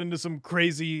turn that into some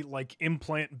crazy like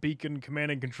implant beacon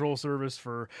command and control service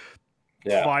for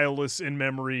fileless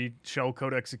in-memory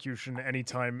shellcode execution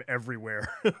anytime,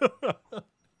 everywhere?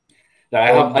 Yeah,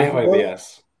 I have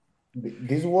ideas.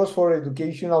 This was for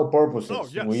educational purposes. Oh,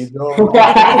 yes. We don't...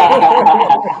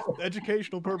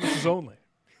 Educational purposes only.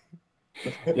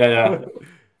 Yeah.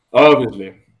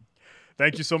 Obviously.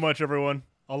 Thank you so much, everyone.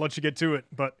 I'll let you get to it,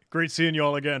 but great seeing you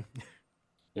all again.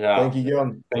 Yeah. Thank you,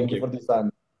 John. Thank you for this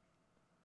time.